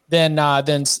 than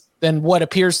what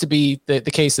appears to be the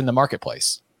case in the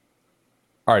marketplace.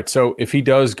 All right, so if he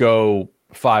does go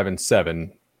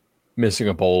 5-7, missing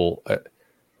a bowl,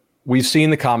 we've seen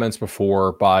the comments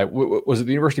before by was it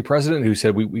the university president who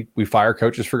said we fire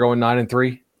coaches for going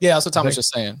 9-3? Yeah, that's what Tom was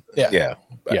just saying. Yeah.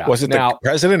 Was it the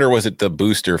president or was it the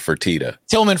booster Fertitta?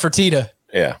 Tillman Fertitta.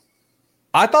 Yeah.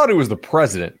 I thought it was the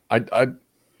president.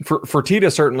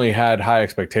 Fertitta certainly had high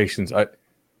expectations. I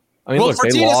mean, look,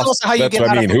 they lost. Also how you that's get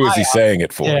what I mean. Who is he buyout. saying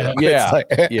it for?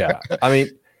 Yeah. I mean,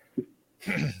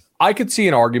 I could see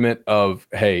an argument of,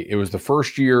 hey, it was the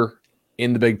first year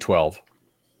in the Big 12.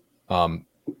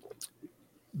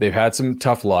 They've had some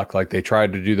tough luck. Like they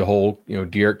tried to do the whole,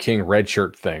 De'Aaron King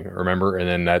redshirt thing, remember? And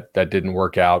then that didn't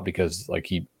work out because like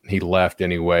he left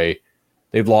anyway.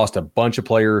 They've lost a bunch of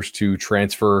players to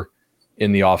transfer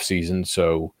in the offseason.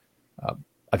 So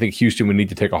I think Houston would need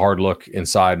to take a hard look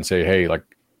inside and say, hey, like,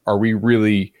 are we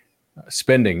really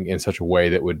spending in such a way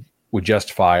that would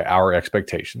justify our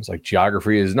expectations? Like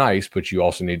geography is nice, but you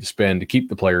also need to spend to keep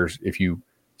the players if you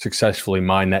successfully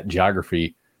mine that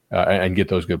geography and get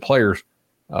those good players.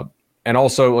 And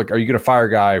also, like, are you going to fire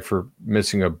a guy for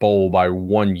missing a bowl by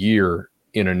 1 year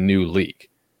in a new league?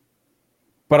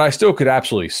 But I still could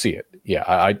absolutely see it. Yeah,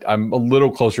 I'm a little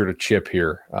closer to Chip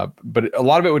here. But a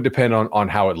lot of it would depend on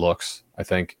how it looks, I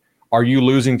think. Are you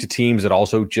losing to teams that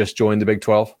also just joined the Big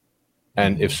 12?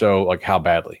 And if so, like, how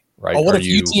badly, right? What if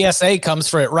UTSA comes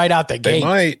for it right out the gate? They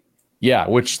might. Yeah,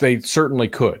 which they certainly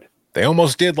could. They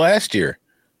almost did last year.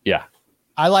 Yeah.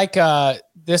 I like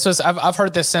I've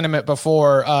heard this sentiment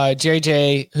before.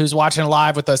 JJ, who's watching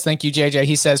live with us, thank you, JJ.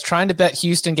 He says trying to bet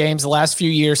Houston games the last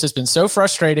few years has been so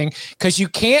frustrating because you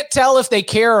can't tell if they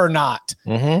care or not.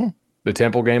 Mm-hmm. The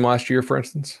Temple game last year, for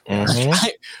instance,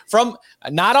 from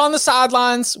not on the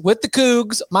sidelines with the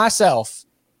Cougs myself,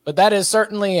 but that is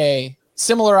certainly a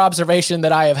similar observation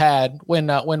that I have had when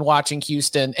watching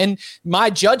Houston. And my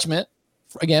judgment,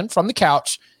 again from the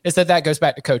couch, is that goes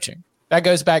back to coaching. That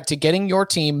goes back to getting your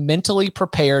team mentally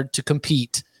prepared to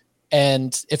compete.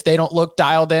 And if they don't look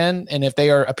dialed in and if they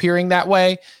are appearing that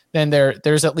way, then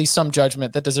there's at least some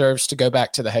judgment that deserves to go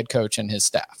back to the head coach and his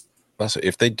staff. Also,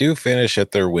 if they do finish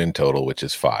at their win total, which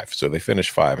is 5, so they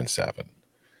finish 5-7,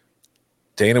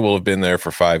 Dana will have been there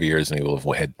for 5 years and he will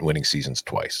have had winning seasons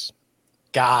twice.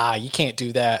 God, you can't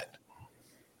do that.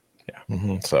 Yeah.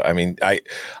 Mm-hmm. So, I mean,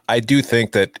 I do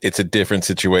think that it's a different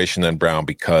situation than Brown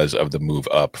because of the move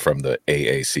up from the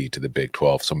AAC to the Big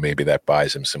 12. So maybe that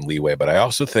buys him some leeway. But I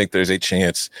also think there's a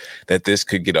chance that this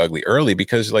could get ugly early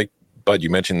because, like, Bud,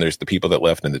 you mentioned there's the people that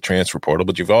left in the transfer portal,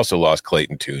 but you've also lost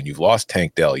Clayton Tune. You've lost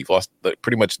Tank Dell. You've lost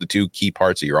pretty much the 2 key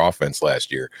parts of your offense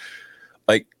last year.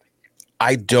 Like,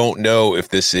 I don't know if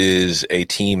this is a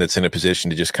team that's in a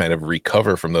position to just kind of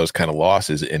recover from those kind of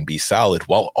losses and be solid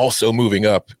while also moving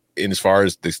up in as far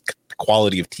as the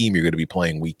quality of team you're going to be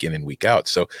playing week in and week out.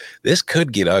 So this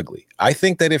could get ugly. I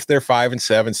think that if they're 5-7,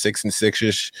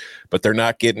 6-6-ish, but they're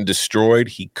not getting destroyed,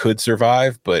 he could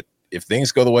survive. But if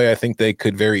things go the way I think they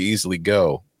could very easily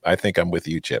go, I think I'm with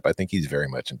you, Chip. I think he's very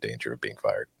much in danger of being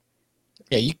fired.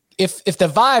 Yeah, if the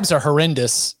vibes are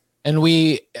horrendous and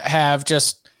we have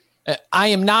just I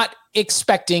am not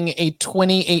expecting a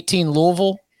 2018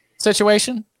 Louisville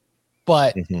situation,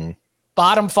 but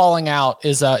bottom falling out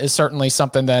is certainly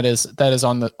something that is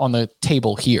on the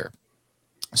table here.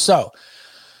 So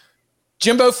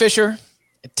Jimbo Fisher,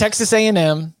 Texas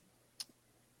A&M,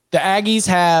 the Aggies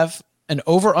have an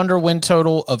over/under win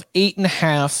total of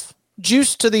 8.5,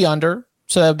 juiced to the under.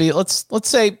 So that'd be let's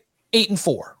say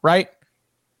 8-4, right?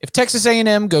 If Texas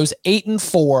A&M goes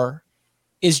 8-4,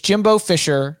 is Jimbo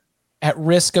Fisher at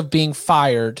risk of being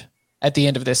fired at the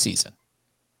end of this season?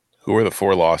 Who are the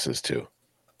 4 losses to?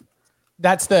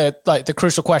 That's the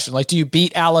crucial question. Like, do you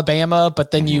beat Alabama,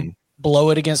 but then you blow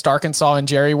it against Arkansas and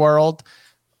Jerry World?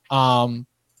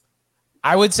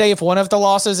 I would say if one of the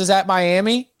losses is at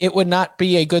Miami, it would not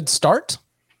be a good start.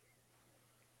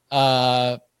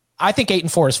 I think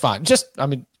 8-4 is fine.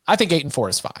 I think 8-4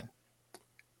 is fine.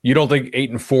 You don't think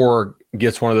 8-4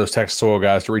 gets one of those Texas soil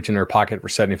guys to reach in their pocket for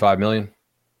 $75 million?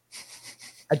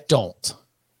 I don't.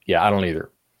 Yeah, I don't either.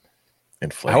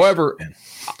 Inflation. However,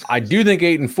 I do think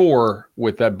 8-4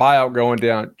 with that buyout going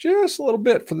down just a little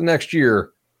bit for the next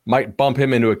year might bump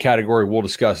him into a category we'll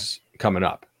discuss coming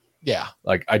up. Yeah.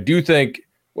 Like, I do think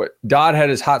what Dodd had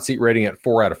his hot seat rating at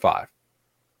 4 out of 5.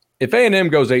 If A&M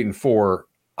goes 8-4,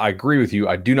 I agree with you.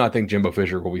 I do not think Jimbo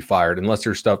Fisher will be fired unless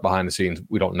there's stuff behind the scenes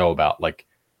we don't know about, like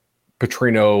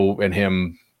Petrino and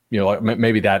him, like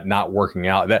maybe that not working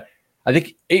out. That I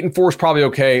think 8-4 is probably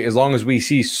okay as long as we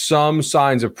see some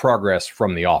signs of progress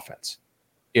from the offense.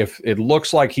 If it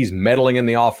looks like he's meddling in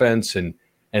the offense and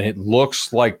it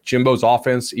looks like Jimbo's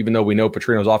offense, even though we know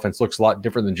Petrino's offense looks a lot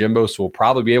different than Jimbo's, so we'll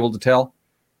probably be able to tell,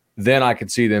 then I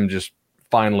could see them just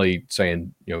finally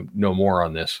saying, no more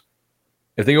on this.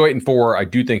 If they go 8-4, I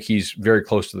do think he's very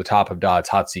close to the top of Dodd's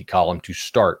hot seat column to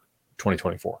start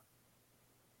 2024.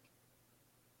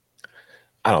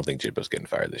 I don't think Jimbo's getting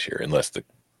fired this year unless the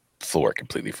floor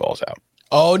completely falls out.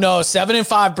 Oh no,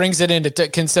 7-5 brings it into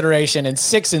consideration, and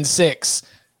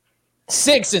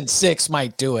 6-6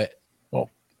 might do it. Well,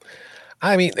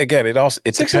 I mean, again, it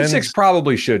 6-6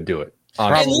 probably should do it.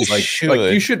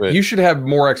 Honestly, you should have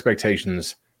more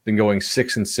expectations than going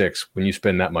 6-6 when you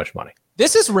spend that much money.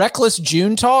 This is reckless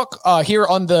June talk here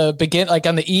on the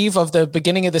on the eve of the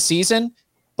beginning of the season,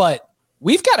 but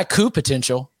we've got a coup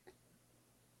potential.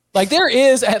 Like, there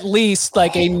is at least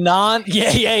like a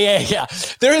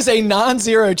there is a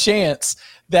non-zero chance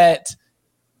that,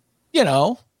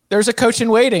 there's a coach in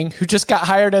waiting who just got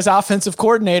hired as offensive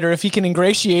coordinator if he can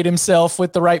ingratiate himself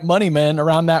with the right money men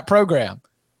around that program.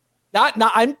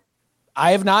 I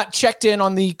have not checked in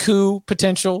on the coup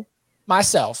potential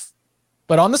myself,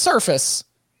 but on the surface,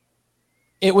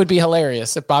 it would be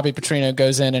hilarious if Bobby Petrino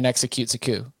goes in and executes a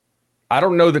coup. I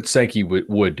don't know that Sankey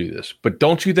would do this, but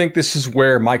don't you think this is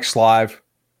where Mike Slive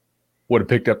would have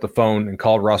picked up the phone and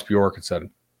called Ross Bjork and said,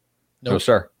 "No,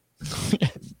 sir.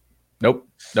 Nope.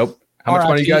 How much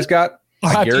money you guys got?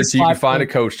 I guarantee you can find a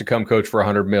coach to come coach for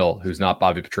 $100 million who's not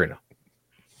Bobby Petrino."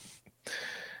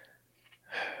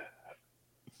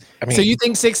 I mean, so you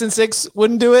think 6-6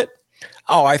 wouldn't do it?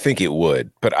 Oh, I think it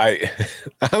would, but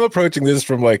I'm approaching this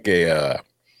from like a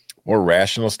more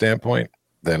rational standpoint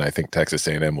than I think Texas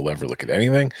A&M will ever look at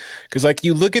anything. Because like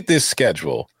you look at this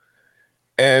schedule,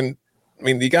 and I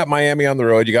mean, you got Miami on the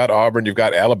road, you got Auburn, you've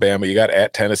got Alabama, you got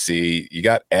at Tennessee, you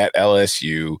got at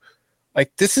LSU.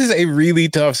 Like, this is a really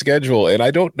tough schedule, and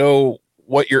I don't know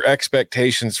what your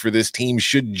expectations for this team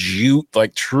should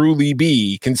truly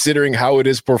be, considering how it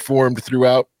has performed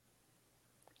throughout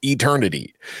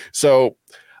eternity. So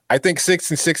I think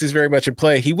 6-6 is very much in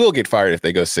play. He will get fired if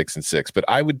they go 6-6, but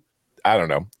I don't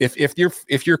know.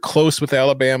 If you're close with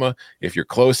Alabama, if you're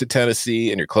close to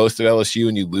Tennessee and you're close to LSU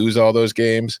and you lose all those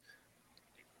games,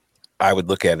 I would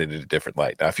look at it in a different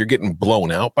light. Now, if you're getting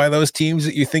blown out by those teams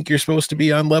that you think you're supposed to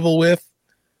be on level with,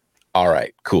 all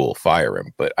right, cool, fire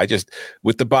him. But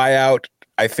with the buyout,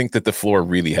 I think that the floor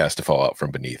really has to fall out from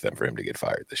beneath them for him to get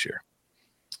fired this year.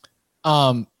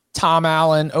 Tom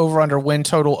Allen, over under win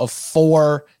total of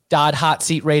 4, Dodd hot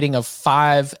seat rating of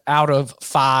 5 out of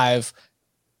 5.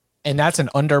 And that's an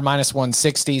under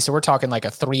 -160. So we're talking like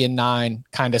a 3-9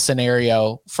 kind of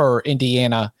scenario for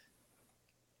Indiana.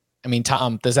 I mean,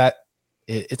 Tom,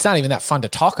 it's not even that fun to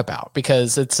talk about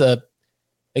because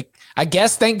I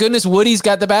guess thank goodness Woody's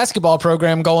got the basketball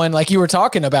program going like you were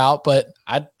talking about, but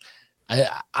I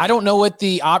don't know what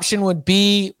the option would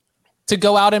be to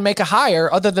go out and make a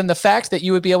hire other than the fact that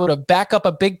you would be able to back up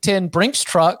a Big Ten Brinks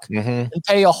truck and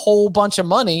pay a whole bunch of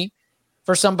money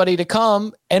for somebody to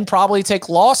come and probably take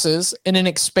losses in an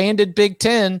expanded Big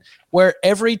Ten where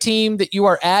every team that you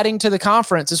are adding to the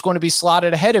conference is going to be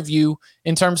slotted ahead of you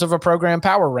in terms of a program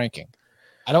power ranking.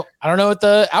 I don't know what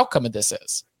the outcome of this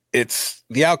is.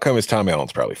 The outcome is Tom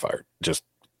Allen's probably fired.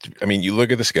 You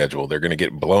look at the schedule, they're going to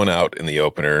get blown out in the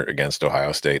opener against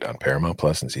Ohio State on Paramount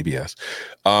Plus and CBS.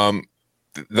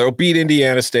 They'll beat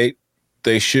Indiana State.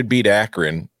 They should beat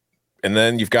Akron. And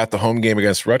then you've got the home game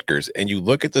against Rutgers. And you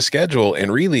look at the schedule,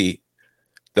 and really,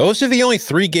 those are the only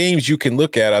 3 games you can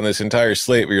look at on this entire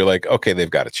slate where you're like, okay, they've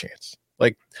got a chance.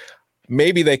 Like,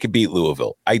 maybe they could beat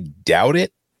Louisville. I doubt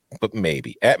it, but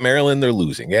maybe. At Maryland, they're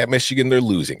losing. At Michigan, they're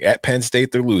losing. At Penn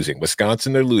State, they're losing.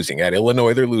 Wisconsin, they're losing. At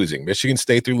Illinois, they're losing. Michigan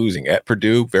State, they're losing. At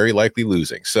Purdue, very likely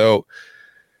losing. So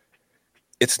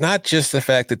it's not just the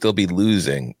fact that they'll be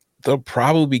losing. They'll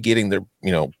probably be getting their,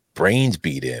 brains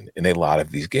beat in a lot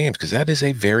of these games, because that is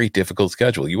a very difficult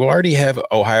schedule. You already have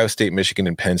Ohio State, Michigan,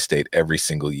 and Penn State every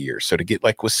single year. So to get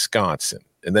like Wisconsin,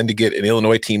 and then to get an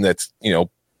Illinois team that's,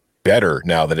 better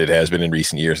now than it has been in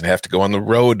recent years, and have to go on the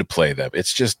road to play them.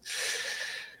 It's just,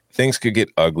 things could get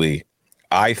ugly.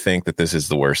 I think that this is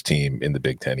the worst team in the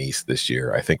Big Ten East this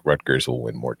year. I think Rutgers will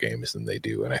win more games than they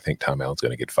do, and I think Tom Allen's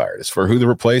going to get fired. As for who the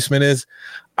replacement is,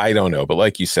 I don't know. But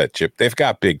like you said, Chip, they've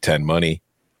got Big Ten money.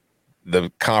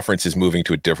 The conference is moving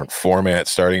to a different format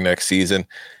starting next season.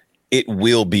 It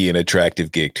will be an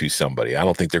attractive gig to somebody. I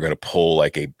don't think they're going to pull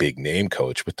like a big name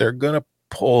coach, but they're going to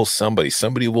pull somebody.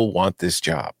 Somebody will want this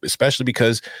job, especially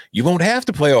because you won't have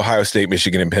to play Ohio State,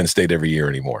 Michigan, and Penn State every year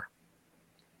anymore.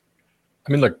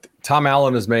 I mean, look, Tom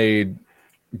Allen has made,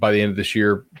 by the end of this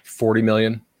year, $40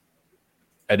 million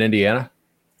at Indiana.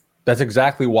 That's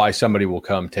exactly why somebody will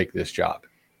come take this job.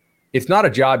 It's not a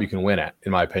job you can win at,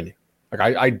 in my opinion.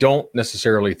 Like, I don't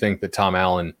necessarily think that Tom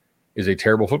Allen is a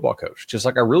terrible football coach, just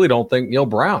like I really don't think Neil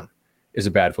Brown is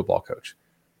a bad football coach.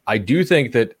 I do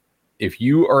think that if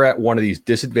you are at one of these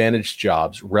disadvantaged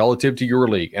jobs relative to your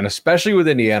league, and especially with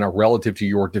Indiana relative to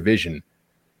your division,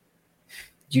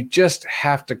 you just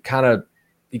have to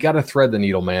you got to thread the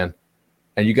needle, man.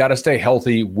 And you got to stay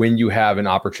healthy when you have an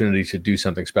opportunity to do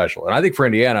something special. And I think for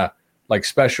Indiana, like,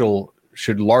 special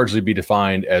should largely be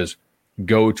defined as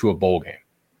go to a bowl game.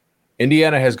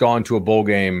 Indiana has gone to a bowl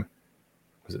game,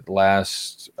 was it the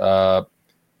last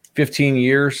 15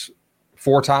 years,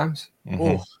 4 times?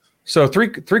 Mm-hmm. So three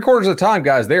quarters of the time,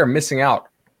 guys, they are missing out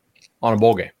on a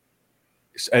bowl game.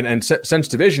 And since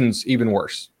division's even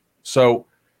worse. So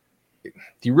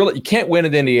you can't win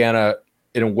at Indiana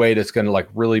in a way that's going to like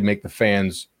really make the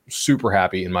fans super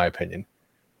happy, in my opinion.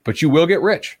 But you will get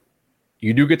rich.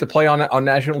 You do get to play on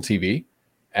national TV,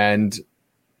 and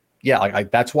yeah,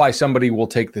 that's why somebody will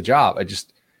take the job.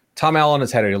 Tom Allen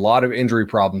has had a lot of injury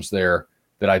problems there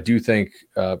that I do think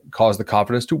caused the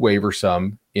confidence to waver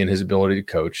some in his ability to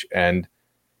coach. And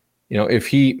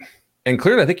and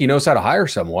clearly I think he knows how to hire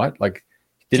somewhat. Like,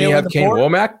 didn't he have Kane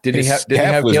Womack? Didn't he have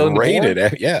Kalen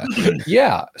rated? Yeah.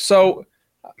 Yeah. So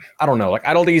I don't know. Like,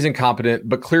 I don't think he's incompetent,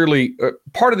 but clearly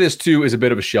part of this too is a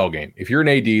bit of a shell game. If you're an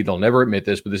AD, they'll never admit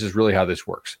this, but this is really how this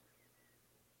works.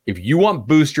 If you want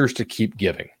boosters to keep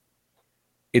giving,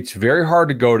 it's very hard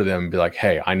to go to them and be like,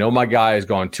 hey, I know my guy has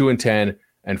gone 2-10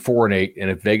 and 4-8. And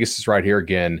if Vegas is right here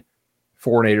again,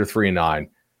 4-8 or 3-9,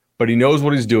 but he knows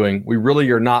what he's doing. We really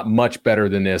are not much better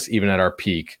than this, even at our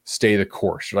peak. Stay the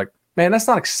course. You're like, man, that's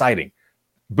not exciting.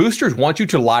 Boosters want you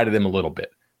to lie to them a little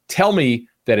bit. Tell me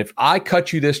that if I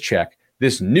cut you this check,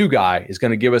 this new guy is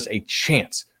going to give us a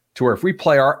chance to where if we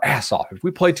play our ass off, if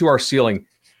we play to our ceiling,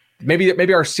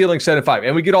 maybe our ceiling 7-5,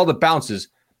 and we get all the bounces,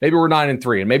 maybe we're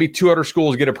 9-3, and maybe 2 other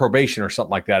schools get a probation or something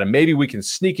like that, and maybe we can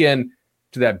sneak in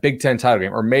to that Big Ten title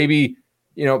game, or maybe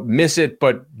miss it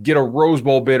but get a Rose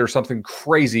Bowl bid or something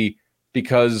crazy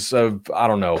because of, I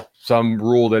don't know, some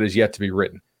rule that is yet to be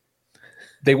written.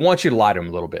 They want you to lie to them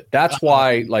a little bit. That's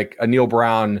why, like, a Neil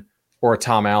Brown or a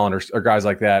Tom Allen or guys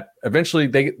like that, eventually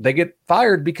they get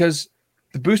fired because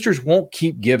the boosters won't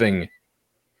keep giving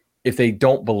if they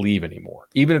don't believe anymore,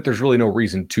 even if there's really no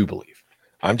reason to believe.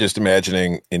 I'm just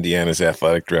imagining Indiana's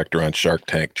athletic director on Shark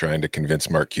Tank trying to convince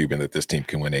Mark Cuban that this team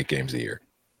can win 8 games a year.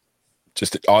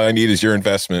 Just all I need is your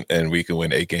investment, and we can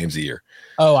win 8 games a year.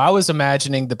 Oh, I was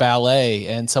imagining the ballet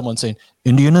and someone saying,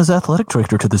 Indiana's athletic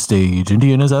director to the stage.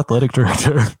 Indiana's athletic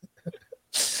director.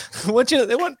 they want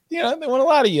a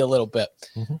lot of you a little bit.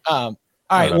 Mm-hmm. All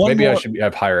right. Maybe I should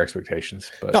have higher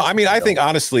expectations. But no, I mean, I think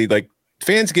honestly, like,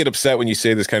 fans get upset when you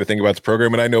say this kind of thing about the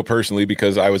program. And I know personally,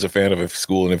 because I was a fan of a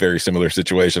school in a very similar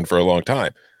situation for a long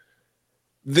time.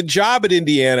 The job at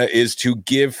Indiana is to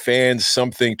give fans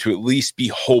something to at least be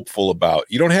hopeful about.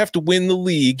 You don't have to win the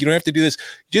league. You don't have to do this.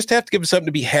 You just have to give them something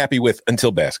to be happy with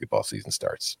until basketball season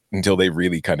starts, until they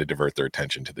really kind of divert their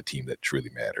attention to the team that truly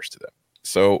matters to them.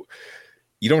 So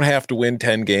you don't have to win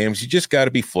 10 games. You just got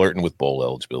to be flirting with bowl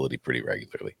eligibility pretty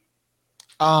regularly.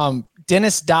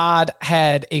 Dennis Dodd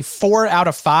had a 4 out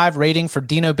of 5 rating for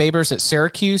Dino Babers at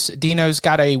Syracuse. Dino's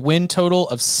got a win total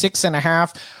of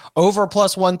 6.5, over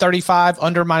plus 135,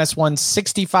 under minus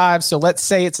 165. So let's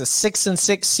say it's a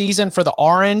 6-6 season for the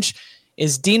Orange.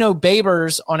 Is Dino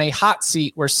Babers on a hot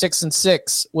seat where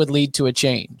 6-6 would lead to a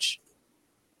change?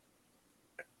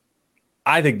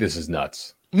 I think this is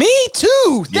nuts. Me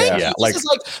too. Thank you. Like, this is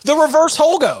like the reverse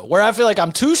Holgo, where I feel like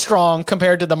I'm too strong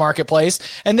compared to the marketplace.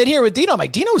 And then here with Dino, I'm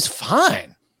like, Dino's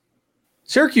fine.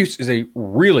 Syracuse is a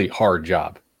really hard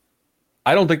job.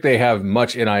 I don't think they have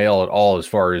much NIL at all as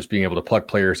far as being able to pluck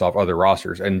players off other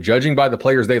rosters. And judging by the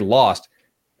players they lost,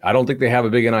 I don't think they have a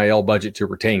big NIL budget to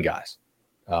retain guys.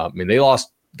 They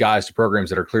lost guys to programs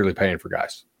that are clearly paying for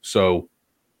guys. So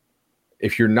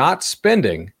if you're not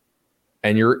spending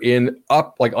and you're in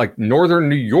up like Northern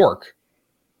New York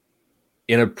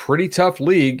in a pretty tough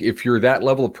league, if you're that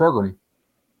level of program,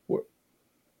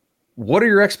 what are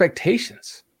your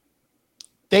expectations?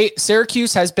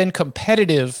 Syracuse has been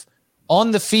competitive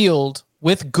on the field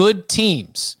with good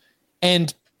teams.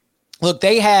 And look,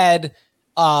 they had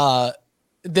I'm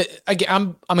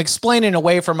explaining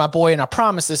away from my boy, and I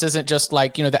promise this isn't just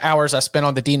like, the hours I spent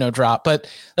on the Dino drop, but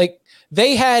like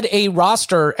they had a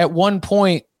roster at one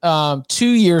point 2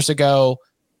 years ago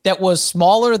that was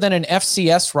smaller than an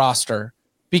FCS roster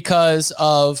because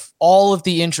of all of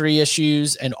the injury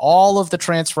issues and all of the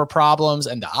transfer problems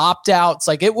and the opt-outs.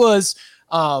 Like it was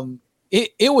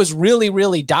really,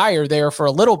 really dire there for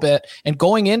a little bit. And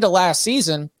going into last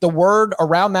season, the word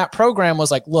around that program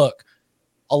was like, look,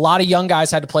 a lot of young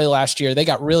guys had to play last year. They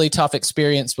got really tough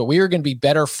experience, but we were going to be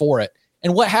better for it.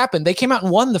 And what happened? They came out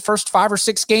and won the first 5 or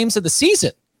 6 games of the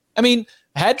season. I mean,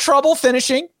 had trouble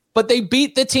finishing, but they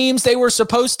beat the teams they were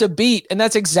supposed to beat. And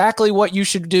that's exactly what you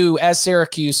should do as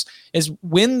Syracuse, is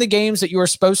win the games that you are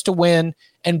supposed to win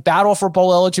and battle for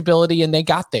bowl eligibility. And they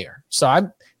got there.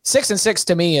 So 6-6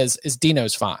 to me is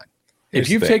Dino's fine. If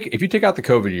you take out the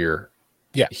COVID year,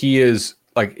 yeah, he has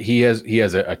a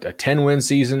 10-win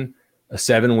season, a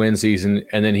 7-win season,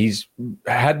 and then he's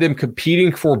had them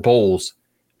competing for bowls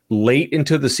late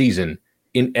into the season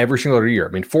in every single year.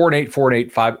 I mean, 4-8,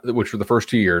 4-8, 5, which were the first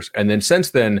 2 years. And then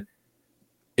since then,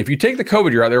 if you take the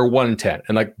COVID year out, they were 1-10.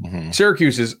 And like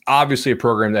Syracuse is obviously a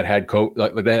program that had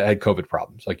COVID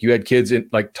problems. Like you had kids in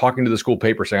like talking to the school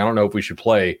paper saying, I don't know if we should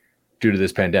play due to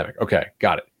this pandemic. Okay,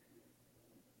 got it.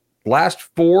 Last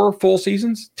 4 full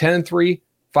seasons, 10-3,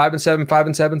 5-7,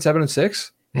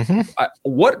 5-7, 7-6.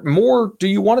 What more do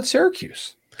you want at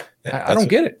Syracuse? I don't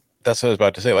get it. That's what I was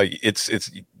about to say. Like it's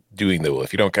doing the,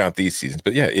 if you don't count these seasons,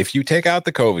 but yeah, if you take out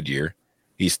the COVID year,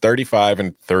 he's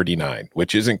 35-39,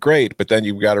 which isn't great. But then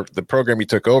you've got the program he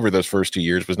took over those first 2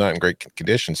 years was not in great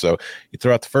condition. So you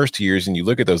throw out the first 2 years and you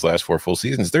look at those last 4 full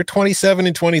seasons, they're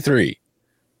 27-23.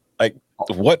 Like,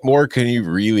 what more can you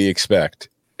really expect?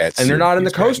 And they're not in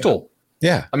the Coastal.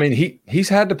 Yeah. I mean, he's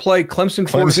had to play Clemson,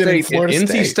 Florida State,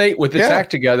 NC State with its act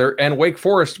together, and Wake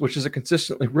Forest, which is a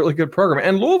consistently really good program,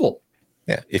 and Louisville.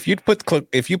 Yeah. If you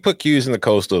put Q's in the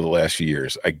Coastal the last few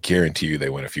years, I guarantee you they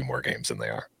win a few more games than they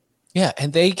are. Yeah.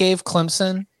 And they gave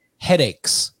Clemson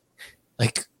headaches.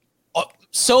 Like,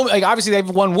 obviously they've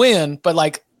one win, but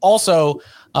like also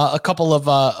a couple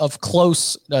of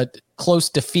close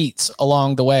defeats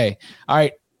along the way. All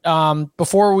right.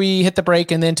 Before we hit the break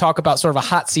and then talk about sort of a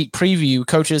hot seat preview,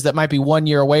 coaches that might be 1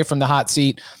 year away from the hot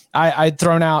seat, I'd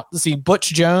thrown out, Butch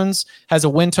Jones has a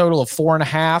win total of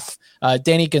 4.5.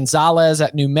 Danny Gonzalez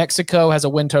at New Mexico has a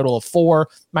win total of 4.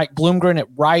 Mike Bloomgren at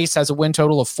Rice has a win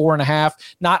total of 4.5.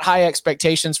 Not high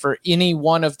expectations for any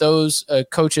one of those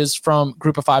coaches from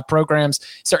Group of 5 programs.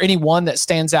 Is there any one that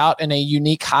stands out in a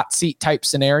unique hot seat type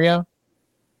scenario?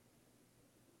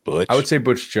 Butch. I would say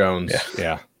Butch Jones.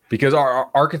 Yeah. Because our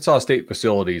Arkansas State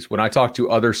facilities, when I talk to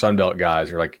other Sunbelt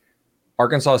guys, are like,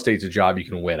 Arkansas State's a job you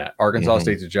can win at. Arkansas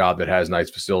State's a job that has nice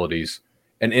facilities.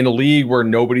 And in a league where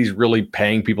nobody's really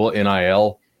paying people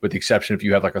NIL, with the exception if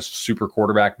you have like a super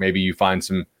quarterback, maybe you find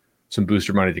some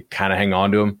booster money to kind of hang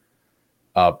on to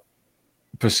them.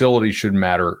 Facilities should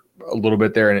matter a little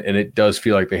bit there. And it does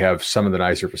feel like they have some of the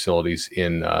nicer facilities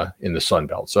in the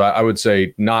Sunbelt. So I would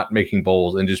say not making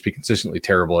bowls and just be consistently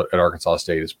terrible at Arkansas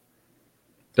State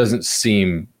doesn't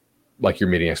seem like you're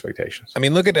meeting expectations. I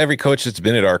mean, look at every coach that's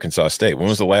been at Arkansas State. When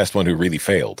was the last one who really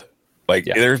failed?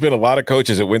 There's been a lot of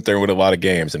coaches that went there and won a lot of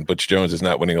games, and Butch Jones is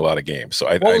not winning a lot of games. So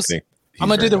I think I'm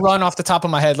going to do the run off the top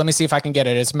of my head. Let me see if I can get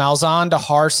it. It's Malzahn to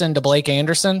Harsin to Blake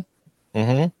Anderson.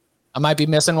 I might be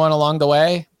missing one along the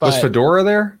way. But was Fedora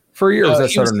there for a year? Or was that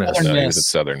Southern Miss? No, he was at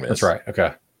Southern Miss. That's right.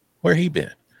 Okay. Where he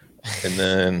been? And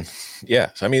then,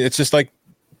 so, I mean, it's just like,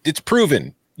 it's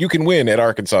proven. You can win at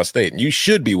Arkansas State, and you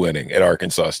should be winning at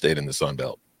Arkansas State in the Sun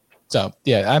Belt. So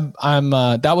yeah, I'm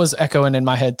that was echoing in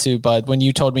my head too, Bud, when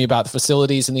you told me about the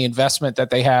facilities and the investment that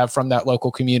they have from that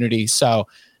local community. So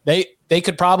they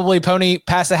could probably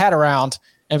pass the hat around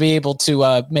and be able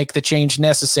to make the change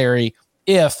necessary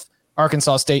if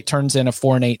Arkansas State turns in a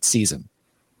 4-8 season.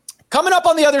 Coming up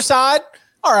on the other side,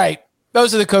 all right,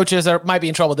 those are the coaches that might be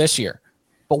in trouble this year.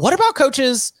 But what about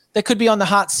coaches that could be on the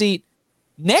hot seat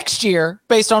next year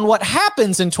based on what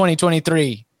happens in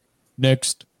 2023?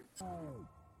 Next.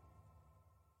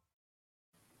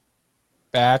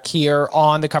 Back here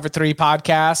on the Cover 3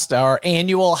 podcast, our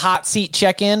annual hot seat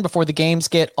check-in before the games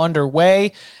get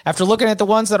underway. After looking at the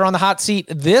ones that are on the hot seat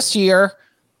this year,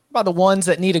 about the ones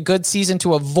that need a good season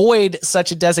to avoid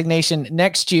such a designation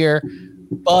next year,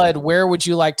 Bud, where would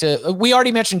you like to? We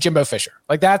already mentioned Jimbo Fisher.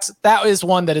 Like that is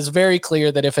one that is very clear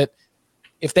that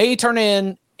if they turn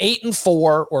in 8-4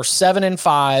 or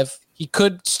 7-5, he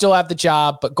could still have the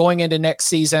job, but going into next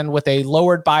season with a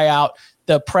lowered buyout,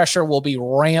 the pressure will be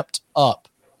ramped up.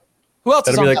 Who else?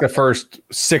 That'll be like the first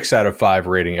 6 out of 5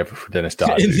 rating ever for Dennis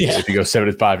Dodd. Yeah. If you go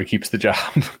 7-5, he keeps the job.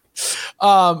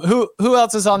 Who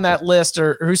else is on that list,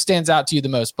 or who stands out to you the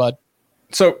most, Bud?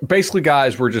 So basically,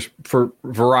 guys, we're just, for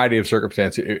a variety of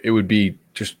circumstances, it would be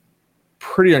just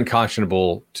pretty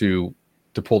unconscionable to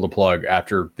pull the plug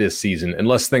after this season,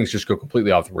 unless things just go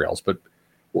completely off the rails. But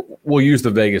we'll use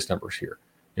the Vegas numbers here.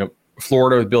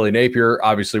 Florida with Billy Napier,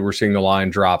 obviously we're seeing the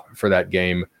line drop for that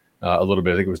game a little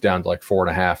bit. I think it was down to like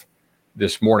 4.5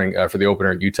 this morning for the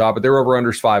opener at Utah, but they were over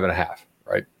unders 5.5,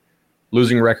 right?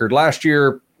 Losing record last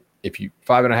year, if you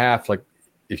 5.5, like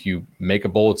if you make a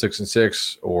bowl at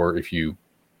 6-6, or if you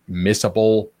miss a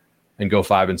bowl and go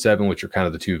 5-7, which are kind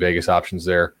of the two Vegas options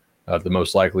there, the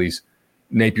most likelies,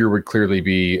 Napier would clearly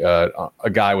be a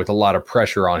guy with a lot of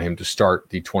pressure on him to start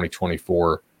the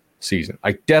 2024 season.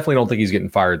 I definitely don't think he's getting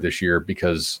fired this year,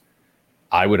 because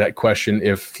I would question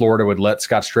if Florida would let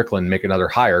Scott Strickland make another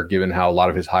hire, given how a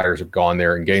lot of his hires have gone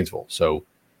there in Gainesville. So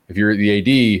if you're the AD,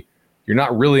 you're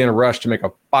not really in a rush to make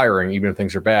a firing, even if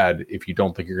things are bad, if you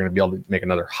don't think you're going to be able to make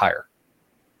another hire.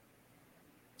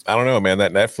 I don't know, man.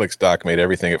 That Netflix doc made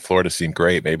everything at Florida seem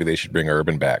great. Maybe they should bring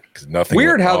Urban back, because nothing.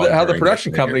 Weird how the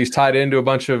production company's tied into a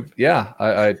bunch of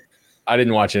I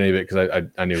didn't watch any of it because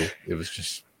I knew it was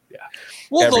just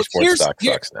Well, every look, sports doc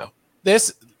sucks now.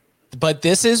 This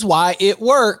is why it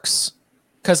works,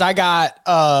 because I got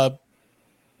I've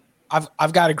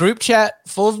got a group chat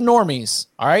full of normies.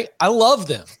 All right, I love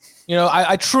them.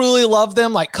 I truly love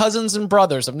them like cousins and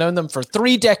brothers. I've known them for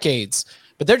 3 decades.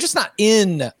 But they're just not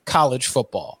in college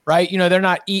football, right? They're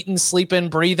not eating, sleeping,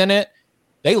 breathing it.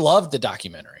 They love the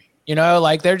documentary.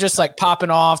 Like they're just like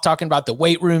popping off, talking about the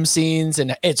weight room scenes,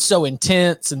 and it's so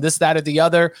intense and this, that, or the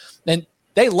other. And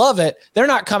they love it. They're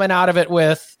not coming out of it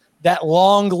with that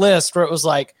long list where it was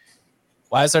like,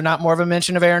 why is there not more of a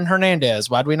mention of Aaron Hernandez?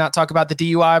 Why do we not talk about the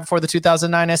DUI before the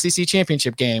 2009 SEC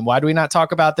championship game? Why do we not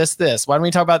talk about this? Why don't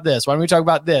we talk about this? Why don't we talk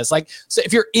about this? Like, so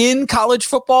if you're in college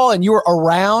football and you were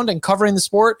around and covering the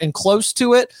sport and close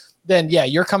to it, then yeah,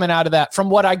 you're coming out of that. From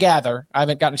what I gather, I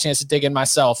haven't gotten a chance to dig in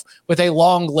myself, with a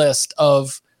long list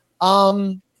of,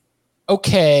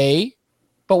 okay,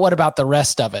 but what about the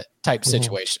rest of it type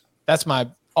situation? That's my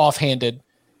offhanded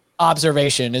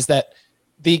observation, is that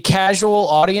the casual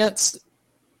audience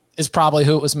is probably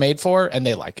who it was made for, and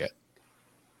they like it.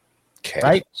 Okay.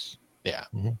 Right? Yeah.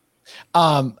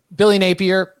 Billy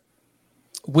Napier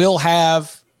will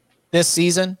have this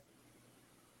season.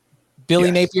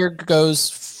 Billy Napier goes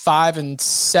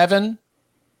 5-7.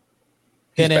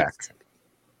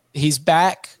 He's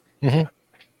back.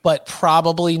 But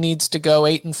probably needs to go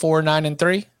 8-4,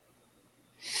 9-3.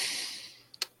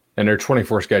 And their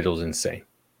 24 schedule is insane.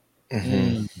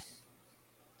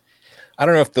 I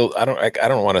don't know if I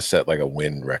don't want to set like a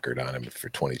win record on him for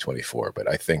 2024, but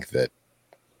I think that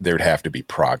there'd have to be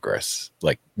progress,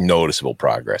 like noticeable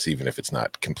progress, even if it's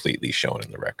not completely shown in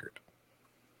the record.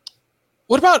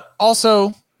 What about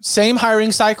also same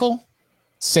hiring cycle,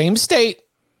 same state?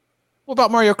 What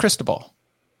about Mario Cristobal?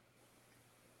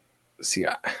 See,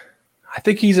 I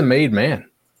think he's a made man.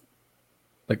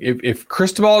 Like if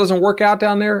Cristobal doesn't work out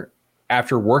down there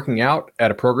after working out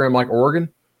at a program like Oregon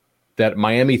that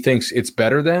Miami thinks it's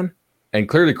better than, and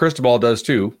clearly Cristobal does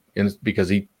too, because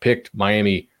he picked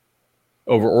Miami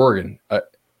over Oregon.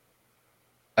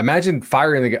 Imagine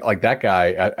firing like that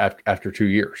guy after 2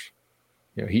 years.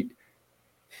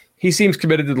 He seems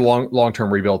committed to the long-term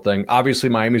rebuild thing. Obviously,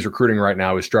 Miami's recruiting right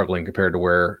now is struggling compared to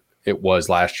where it was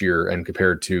last year and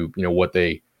compared to what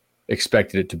they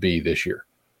expected it to be this year.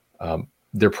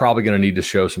 They're probably going to need to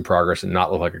show some progress and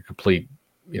not look like a complete,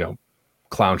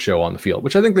 clown show on the field,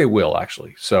 which I think they will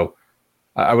actually. So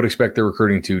I would expect their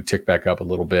recruiting to tick back up a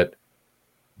little bit.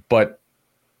 But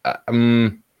I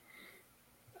would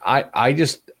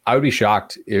be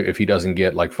shocked if he doesn't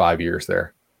get like 5 years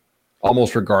there,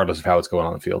 almost regardless of how it's going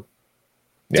on the field.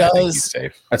 Yeah, I think he's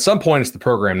safe. At some point, it's the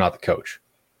program, not the coach.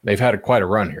 They've had quite a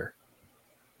run here.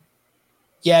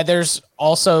 Yeah, there's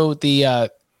also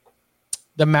the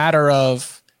matter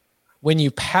of when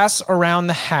you pass around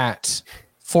the hat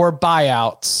for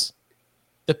buyouts,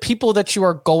 the people that you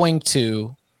are going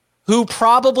to, who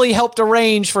probably helped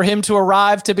arrange for him to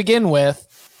arrive to begin with,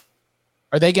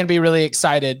 are they going to be really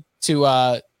excited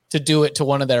to do it to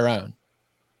one of their own?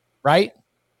 Right?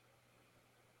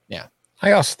 Yeah.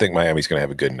 I also think Miami's going to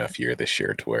have a good enough year this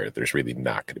year to where there's really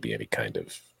not going to be any kind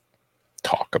of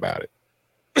talk about it.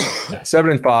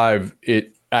 7-5,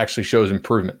 it actually shows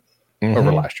improvement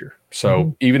over last year.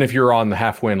 So even if you're on the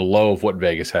half win low of what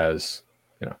Vegas has,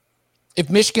 if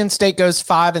Michigan State goes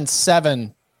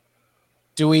 5-7,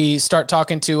 do we start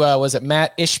talking to was it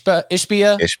Matt Ishbia?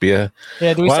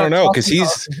 Yeah. Do we I don't know, because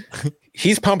talking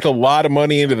he's pumped a lot of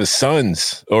money into the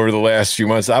Suns over the last few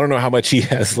months. I don't know how much he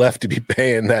has left to be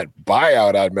paying that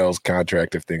buyout on Mel's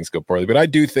contract if things go poorly. But I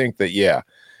do think that,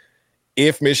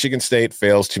 if Michigan State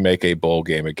fails to make a bowl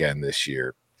game again this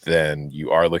year, then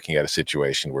you are looking at a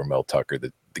situation where Mel Tucker,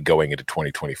 going into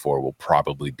 2024, will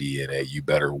probably be in a you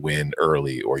better win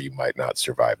early or you might not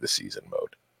survive the season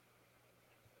mode.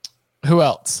 Who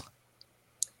else?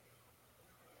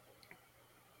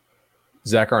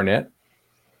 Zach Arnett.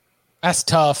 That's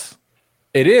tough.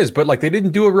 It is, but they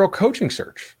didn't do a real coaching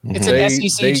search. It's an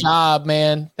SEC job,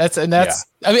 man. I mean,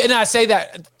 and I say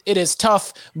that it is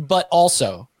tough, but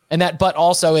also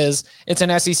is it's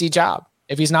an SEC job.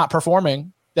 If he's not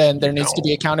performing, then there needs to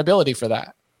be accountability for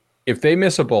that. If they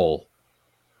miss a bowl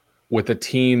with a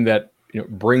team that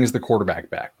brings the quarterback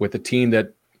back, with a team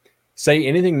that say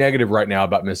anything negative right now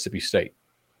about Mississippi State,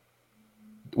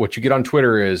 what you get on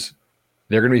Twitter is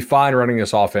they're going to be fine running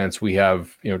this offense. We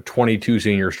have 22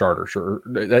 senior starters, or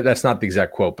that's not the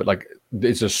exact quote, but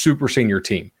it's a super senior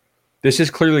team. This is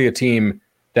clearly a team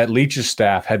that Leach's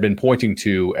staff had been pointing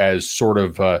to as sort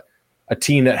of a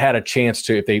team that had a chance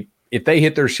to, if they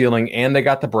hit their ceiling and they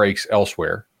got the breaks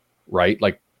elsewhere, right?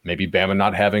 Like maybe Bama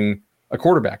not having a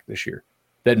quarterback this year,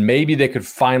 that maybe they could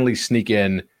finally sneak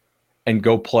in and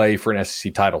go play for an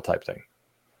SEC title type thing.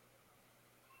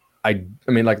 I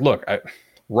mean, look,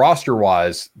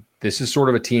 roster-wise, this is sort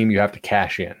of a team you have to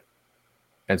cash in.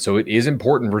 And so it is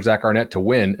important for Zach Arnett to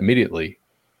win immediately,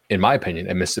 in my opinion,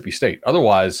 at Mississippi State.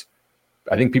 Otherwise,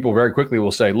 I think people very quickly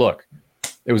will say, look,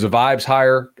 it was a vibes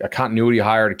hire, a continuity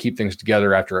hire to keep things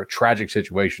together after a tragic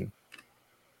situation.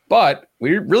 But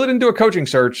we really didn't do a coaching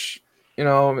search.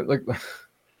 It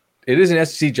is an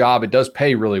SEC job. It does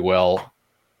pay really well.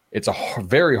 It's a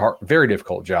very hard, very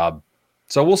difficult job.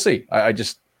 So we'll see. I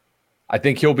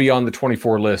think he'll be on the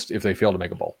 24 list if they fail to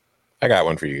make a bowl. I got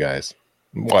one for you guys.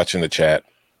 I'm watching the chat.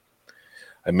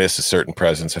 I miss a certain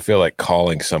presence. I feel like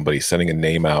calling somebody, sending a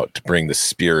name out to bring the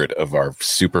spirit of our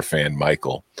super fan,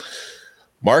 Michael.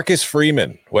 Marcus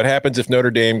Freeman. What happens if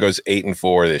Notre Dame goes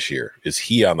 8-4 this year? Is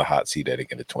he on the hot seat heading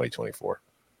into 2024?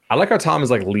 I like how Tom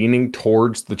is leaning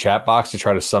towards the chat box to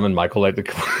try to summon Michael. Lighting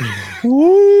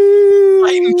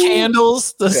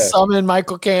candles to summon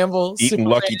Michael Campbell. Eating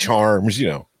Lucky Charms,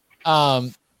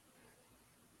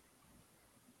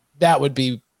 That would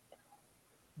be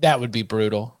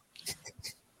brutal.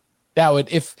 That would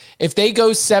if they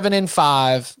go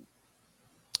 7-5,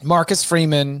 Marcus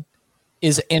Freeman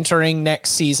is entering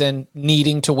next season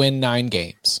needing to win 9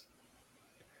 games.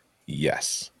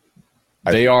 Yes.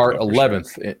 They are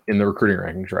 11th in the recruiting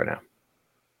rankings right now.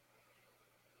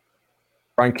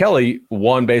 Brian Kelly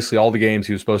won basically all the games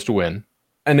he was supposed to win,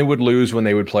 and they would lose when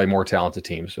they would play more talented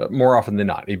teams, more often than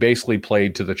not. He basically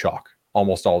played to the chalk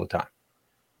almost all the time.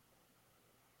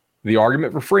 The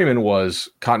argument for Freeman was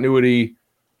continuity.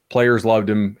 Players loved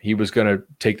him. He was going to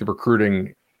take the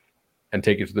recruiting and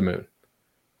take it to the moon.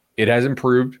 It has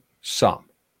improved some.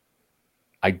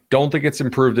 I don't think it's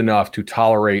improved enough to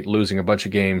tolerate losing a bunch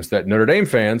of games that Notre Dame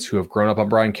fans who have grown up on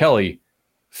Brian Kelly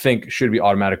think should be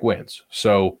automatic wins.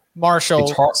 So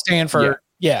Marshall, Stanford.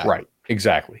 Yeah. Right.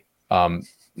 Exactly.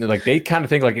 They kind of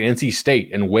think like an NC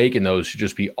State and Wake and those should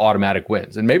just be automatic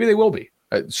wins. And maybe they will be.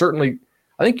 Certainly,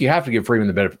 I think you have to give Freeman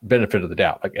the benefit of the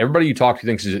doubt. Like everybody you talk to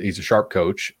thinks he's a sharp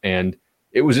coach, and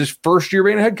it was his first year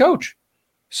being a head coach.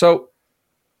 So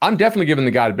I'm definitely giving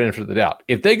the guy the benefit of the doubt.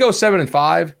 If they go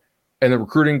 7-5 and the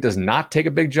recruiting does not take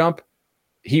a big jump,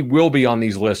 he will be on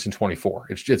these lists in 24.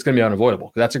 It's going to be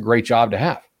unavoidable. That's a great job to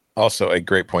have. Also, a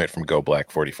great point from Go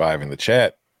Black 45 in the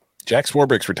chat. Jack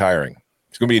Swarbrick's retiring.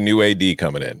 There's going to be a new AD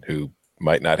coming in who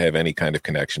might not have any kind of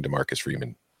connection to Marcus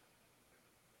Freeman.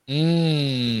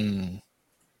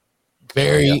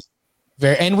 Very,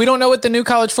 and we don't know what the new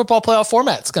college football playoff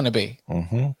format's going to be.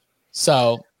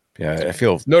 So, yeah, I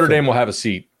feel Notre Dame will have a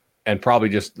seat and probably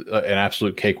just an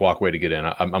absolute cakewalk way to get in.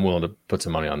 I'm willing to put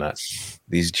some money on that.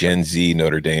 These Gen Z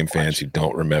Notre Dame fans who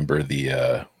don't remember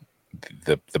the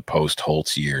the post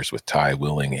Holtz years with Ty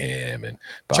Willingham and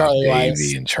Bob Charlie Davey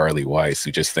Weiss. and Charlie Weiss,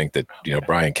 who just think that,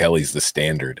 Brian Kelly's the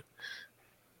standard.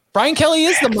 Brian Kelly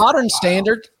is the modern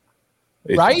standard,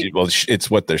 right?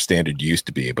 It's what their standard used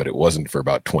to be, but it wasn't for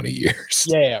about 20 years.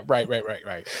 Yeah, right.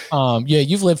 Yeah,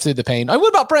 you've lived through the pain. What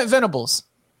about Brent Venables?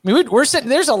 I mean, we're sitting.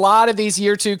 There's a lot of these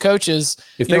year 2 coaches.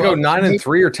 If they go 9-3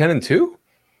 or 10-2,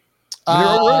 their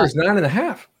over is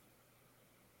 9.5.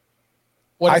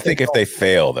 I think if they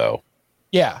fail, though.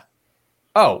 Yeah.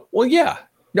 Oh, well, yeah.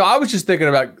 No, I was just thinking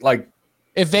about like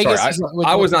if Vegas.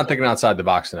 I was not thinking outside the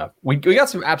box enough. We got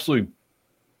some absolute.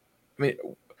 I mean,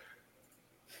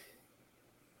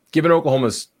 given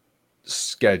Oklahoma's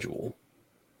schedule,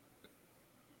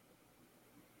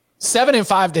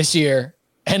 7-5 this year,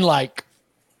 and like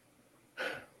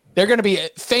they're going to be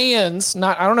fans.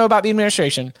 I don't know about the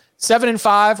administration.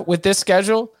 7-5 with this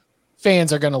schedule,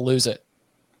 fans are going to lose it.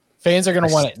 Fans are going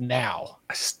to want it now.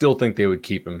 I still think they would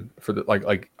keep him for the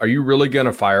like. Are you really going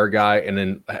to fire a guy and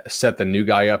then set the new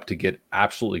guy up to get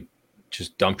absolutely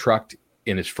just dump trucked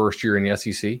in his first year in the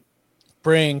SEC?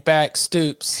 Bring back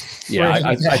Stoops. Yeah,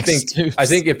 I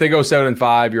think if they go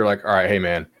 7-5, you're like, all right, hey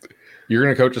man, you're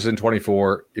going to coach us in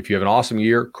 24. If you have an awesome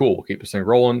year, cool, we'll keep this thing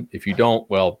rolling. If you don't,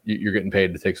 well, you're getting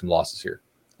paid to take some losses here.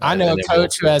 I know a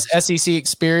coach who has SEC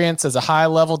experience as a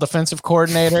high-level defensive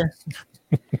coordinator.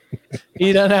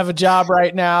 He doesn't have a job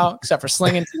right now except for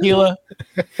slinging tequila.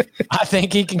 I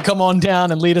think he can come on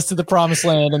down and lead us to the promised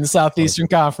land in the Southeastern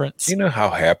Conference. You know how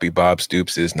happy Bob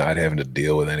Stoops is not having to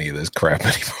deal with any of this crap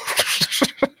anymore.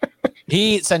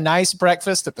 He eats a nice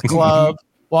breakfast at the club,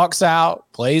 walks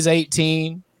out, plays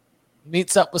 18,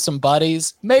 meets up with some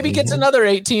buddies, maybe gets another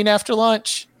 18 after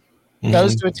lunch,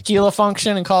 goes to a tequila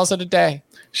function and calls it a day.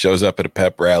 Shows up at a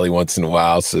pep rally once in a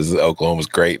while, says Oklahoma's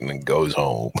great, and then goes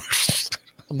home.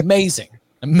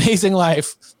 Amazing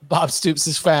life Bob Stoops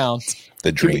has found.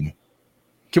 The dream.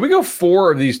 Can we go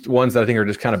 4 of these ones that I think are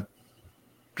just kind of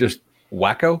just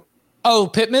wacko? Oh,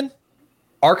 Pittman?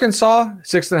 Arkansas,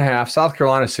 6.5. South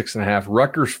Carolina, 6.5.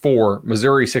 Rutgers, 4.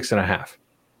 Missouri, 6.5.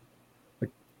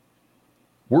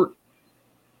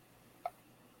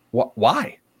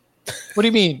 Why? What do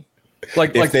you mean?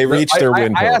 If they reach their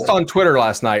win I total. asked on Twitter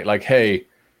last night, like, hey,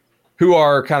 who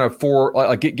are kind of 4?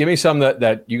 Like, give me some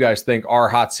that you guys think are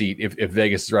hot seat if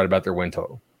Vegas is right about their win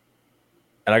total.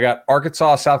 And I got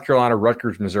Arkansas, South Carolina,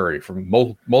 Rutgers, Missouri from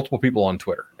multiple people on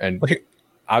Twitter. And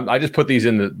I just put these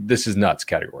in the this is nuts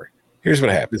category. Here's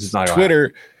what happens. This is not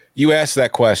Twitter. You asked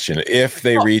that question if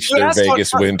they reach their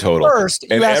Vegas win total,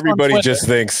 and everybody just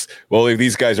thinks, well, if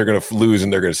these guys are going to lose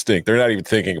and they're going to stink, they're not even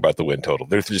thinking about the win total.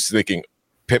 They're just thinking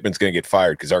Pittman's going to get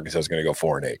fired because Arkansas is going to go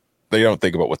 4-8. They don't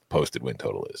think about what the posted win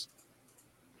total is.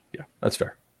 Yeah, that's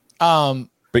fair.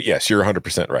 But yes, you're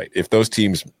 100% right. If those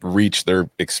teams reach their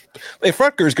if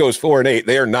Rutgers goes 4-8,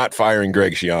 they are not firing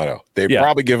Greg Schiano. They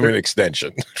probably give him an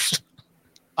extension.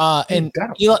 And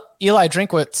Eli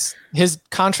Drinkwitz, his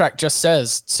contract just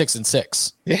says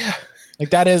 6-6. Yeah.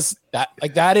 That is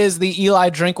the Eli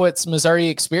Drinkwitz Missouri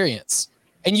experience.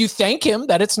 And you thank him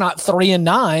that it's not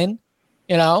 3-9,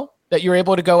 that you're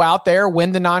able to go out there,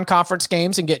 win the non-conference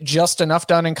games and get just enough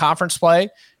done in conference play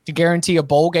to guarantee a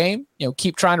bowl game,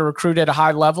 keep trying to recruit at a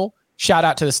high level. Shout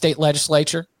out to the state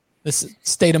legislature, the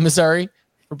state of Missouri,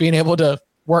 for being able to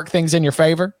work things in your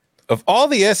favor. Of all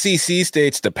the SEC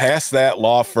states to pass that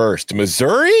law first,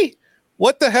 Missouri?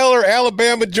 What the hell are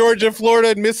Alabama, Georgia, Florida,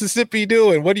 and Mississippi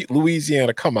doing?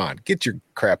 Louisiana, come on, get your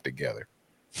crap together.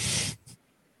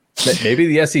 Maybe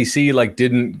the SEC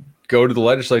didn't go to the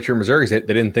legislature in Missouri. They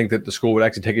didn't think that the school would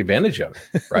actually take advantage of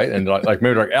it, right? And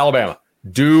maybe Alabama,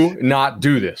 do not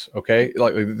do this, okay?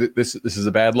 This is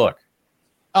a bad look.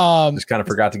 Just kind of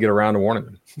forgot to get around to warning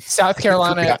them. South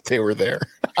Carolina, they were there.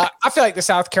 I feel like the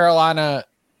South Carolina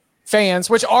fans,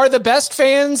 which are the best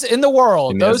fans in the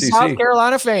world, those SEC. South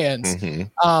Carolina fans.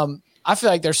 I feel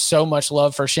like there's so much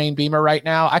love for Shane Beamer right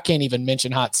now. I can't even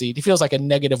mention hot seat. He feels like a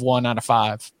 -1 out of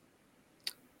 5.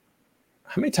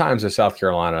 How many times has South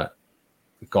Carolina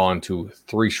gone to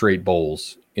 3 straight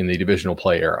bowls in the divisional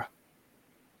play era?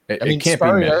 It can't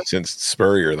be many. Since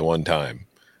Spurrier the one time.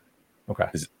 Okay.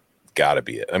 It's got to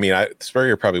be it. I mean,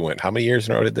 Spurrier probably went, how many years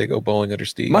in a row did they go bowling under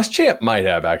Steve? Muschamp might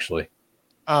have, actually.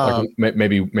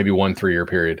 Maybe 1 3-year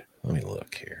period. Let me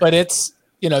look here. But it's,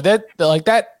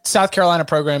 that South Carolina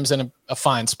program's in a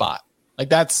fine spot.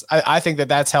 I think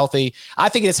that's healthy. I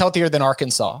think it's healthier than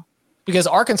Arkansas, because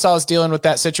Arkansas is dealing with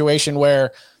that situation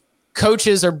where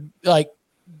coaches are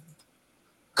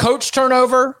coach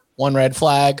turnover, 1 red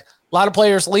flag. A lot of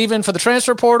players leaving for the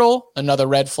transfer portal, another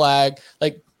red flag.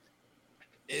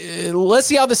 let's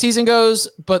see how the season goes,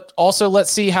 but also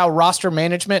let's see how roster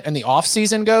management and the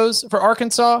offseason goes for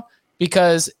Arkansas.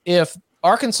 Because if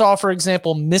Arkansas, for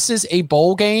example, misses a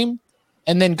bowl game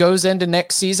and then goes into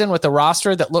next season with a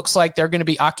roster that looks like they're going to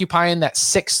be occupying that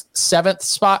 6th, 7th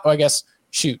spot, I guess,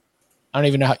 I don't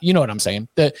even know how, you know what I'm saying,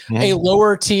 a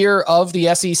lower tier of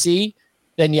the SEC,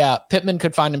 then yeah, Pittman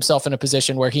could find himself in a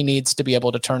position where he needs to be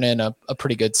able to turn in a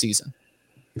pretty good season.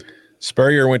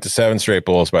 Spurrier went to 7 straight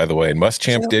bowls, by the way, and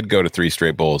Muschamp did go to 3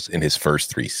 straight bowls in his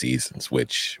first 3 seasons,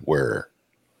 which were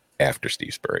after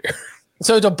Steve Spurrier.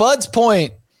 So to Bud's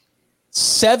point,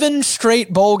 7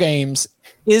 straight bowl games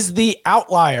is the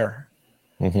outlier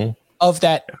of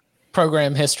that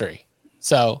program history.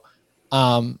 So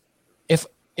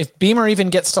if Beamer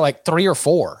even gets to like 3 or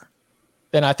 4,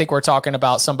 then I think we're talking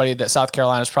about somebody that South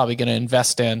Carolina is probably going to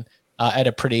invest in at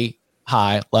a pretty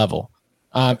high level.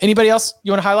 Anybody else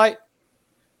you want to highlight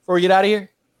before we get out of here?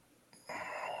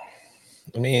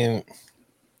 I mean,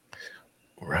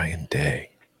 Ryan Day.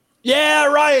 Yeah,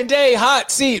 Ryan Day,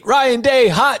 hot seat. Ryan Day,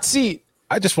 hot seat.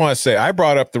 I just want to say, I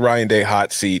brought up the Ryan Day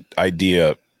hot seat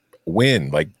idea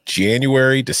like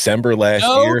January, December last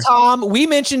year. Tom, we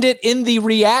mentioned it in the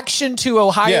reaction to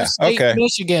Ohio State,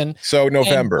 Michigan. So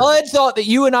November. And Bud thought that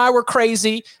you and I were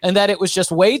crazy and that it was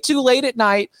just way too late at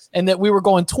night and that we were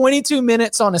going 22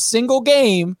 minutes on a single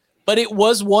game. But it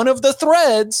was one of the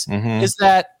threads is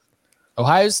that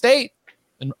Ohio State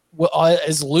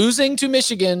is losing to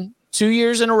Michigan 2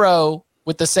 years in a row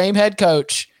with the same head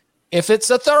coach. If it's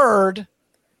a third,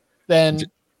 then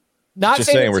not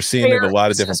just saying we're seeing it in a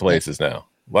lot of different places now.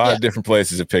 A lot of different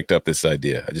places have picked up this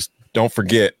idea. I just don't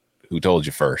forget who told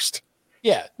you first.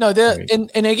 Yeah, no,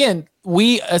 and again,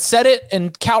 we said it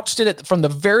and couched it from the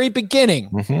very beginning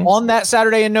on that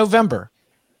Saturday in November.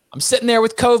 I'm sitting there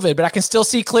with COVID, but I can still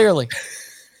see clearly.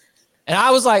 And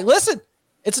I was like, listen,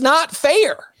 it's not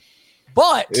fair,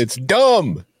 but it's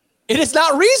dumb. It is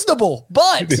not reasonable,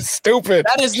 but it's stupid.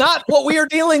 That is not what we are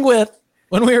dealing with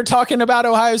when we are talking about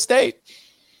Ohio State.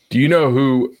 Do you know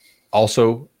who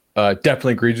also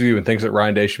definitely agrees with you and thinks that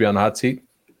Ryan Day should be on the hot seat?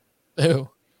 Who?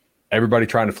 Everybody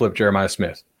trying to flip Jeremiah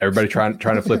Smith. Everybody trying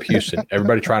to flip Houston.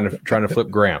 Everybody trying to flip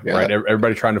Graham. Yeah. Right?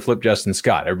 Everybody trying to flip Justin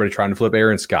Scott. Everybody trying to flip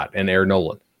Aaron Scott and Aaron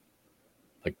Nolan.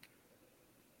 Like,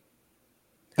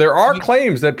 there are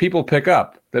claims that people pick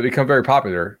up that become very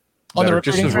popular that are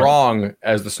just as wrong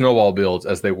as the snowball builds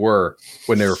as they were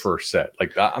when they were first set.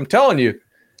 Like, I'm telling you,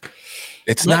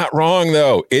 it's not wrong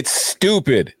though. It's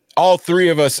stupid. All 3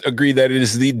 of us agree that it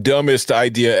is the dumbest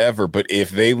idea ever. But if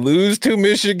they lose to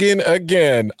Michigan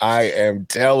again, I am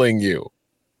telling you.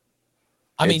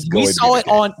 I mean, we saw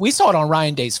it on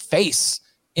Ryan Day's face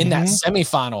in that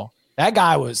semifinal. That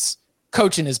guy was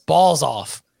coaching his balls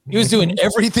off. He was doing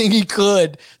everything he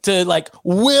could to like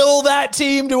will that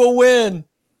team to a win.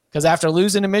 Because after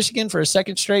losing to Michigan for a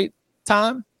second straight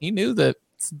time, he knew that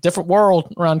it's a different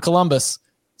world around Columbus.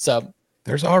 So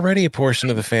there's already a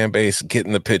portion of the fan base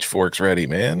getting the pitchforks ready,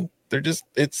 man. They're just,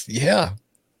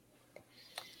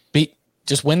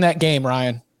 just win that game,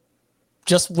 Ryan.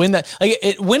 Just win that. Like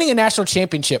winning a national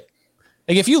championship.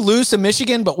 Like if you lose to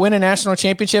Michigan but win a national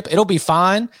championship, it'll be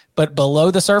fine. But below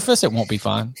the surface, it won't be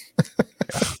fine.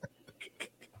 It's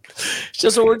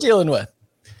just what we're dealing with.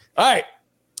 All right.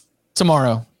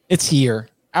 Tomorrow, it's here.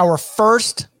 Our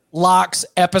first locks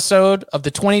episode of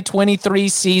the 2023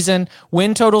 season.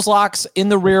 Win totals locks in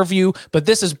the rear view, but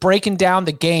this is breaking down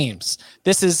the games.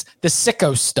 This is the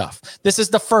sicko stuff. This is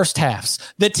the first halves,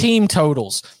 the team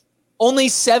totals. Only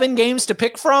 7 games to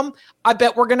pick from. I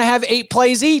bet we're going to have 8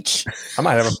 plays each. I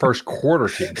might have a first quarter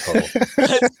team total.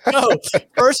 No,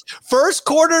 first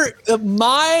quarter,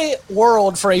 my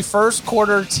world for a first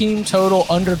quarter team total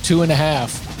under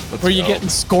 2.5. Where you get in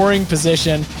scoring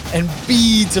position and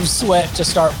beads of sweat just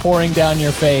start pouring down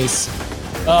your face.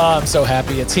 Oh, I'm so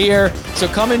happy it's here. So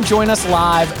come and join us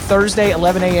live Thursday,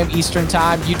 11 a.m. Eastern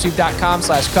time,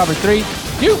 youtube.com/cover3.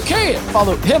 You can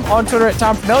follow him on Twitter at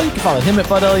Tom Fennell. You can follow him at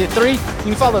Bud Elliott 3. You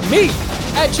can follow me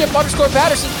at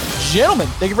Chip_Patterson. Gentlemen,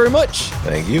 thank you very much.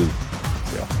 Thank you.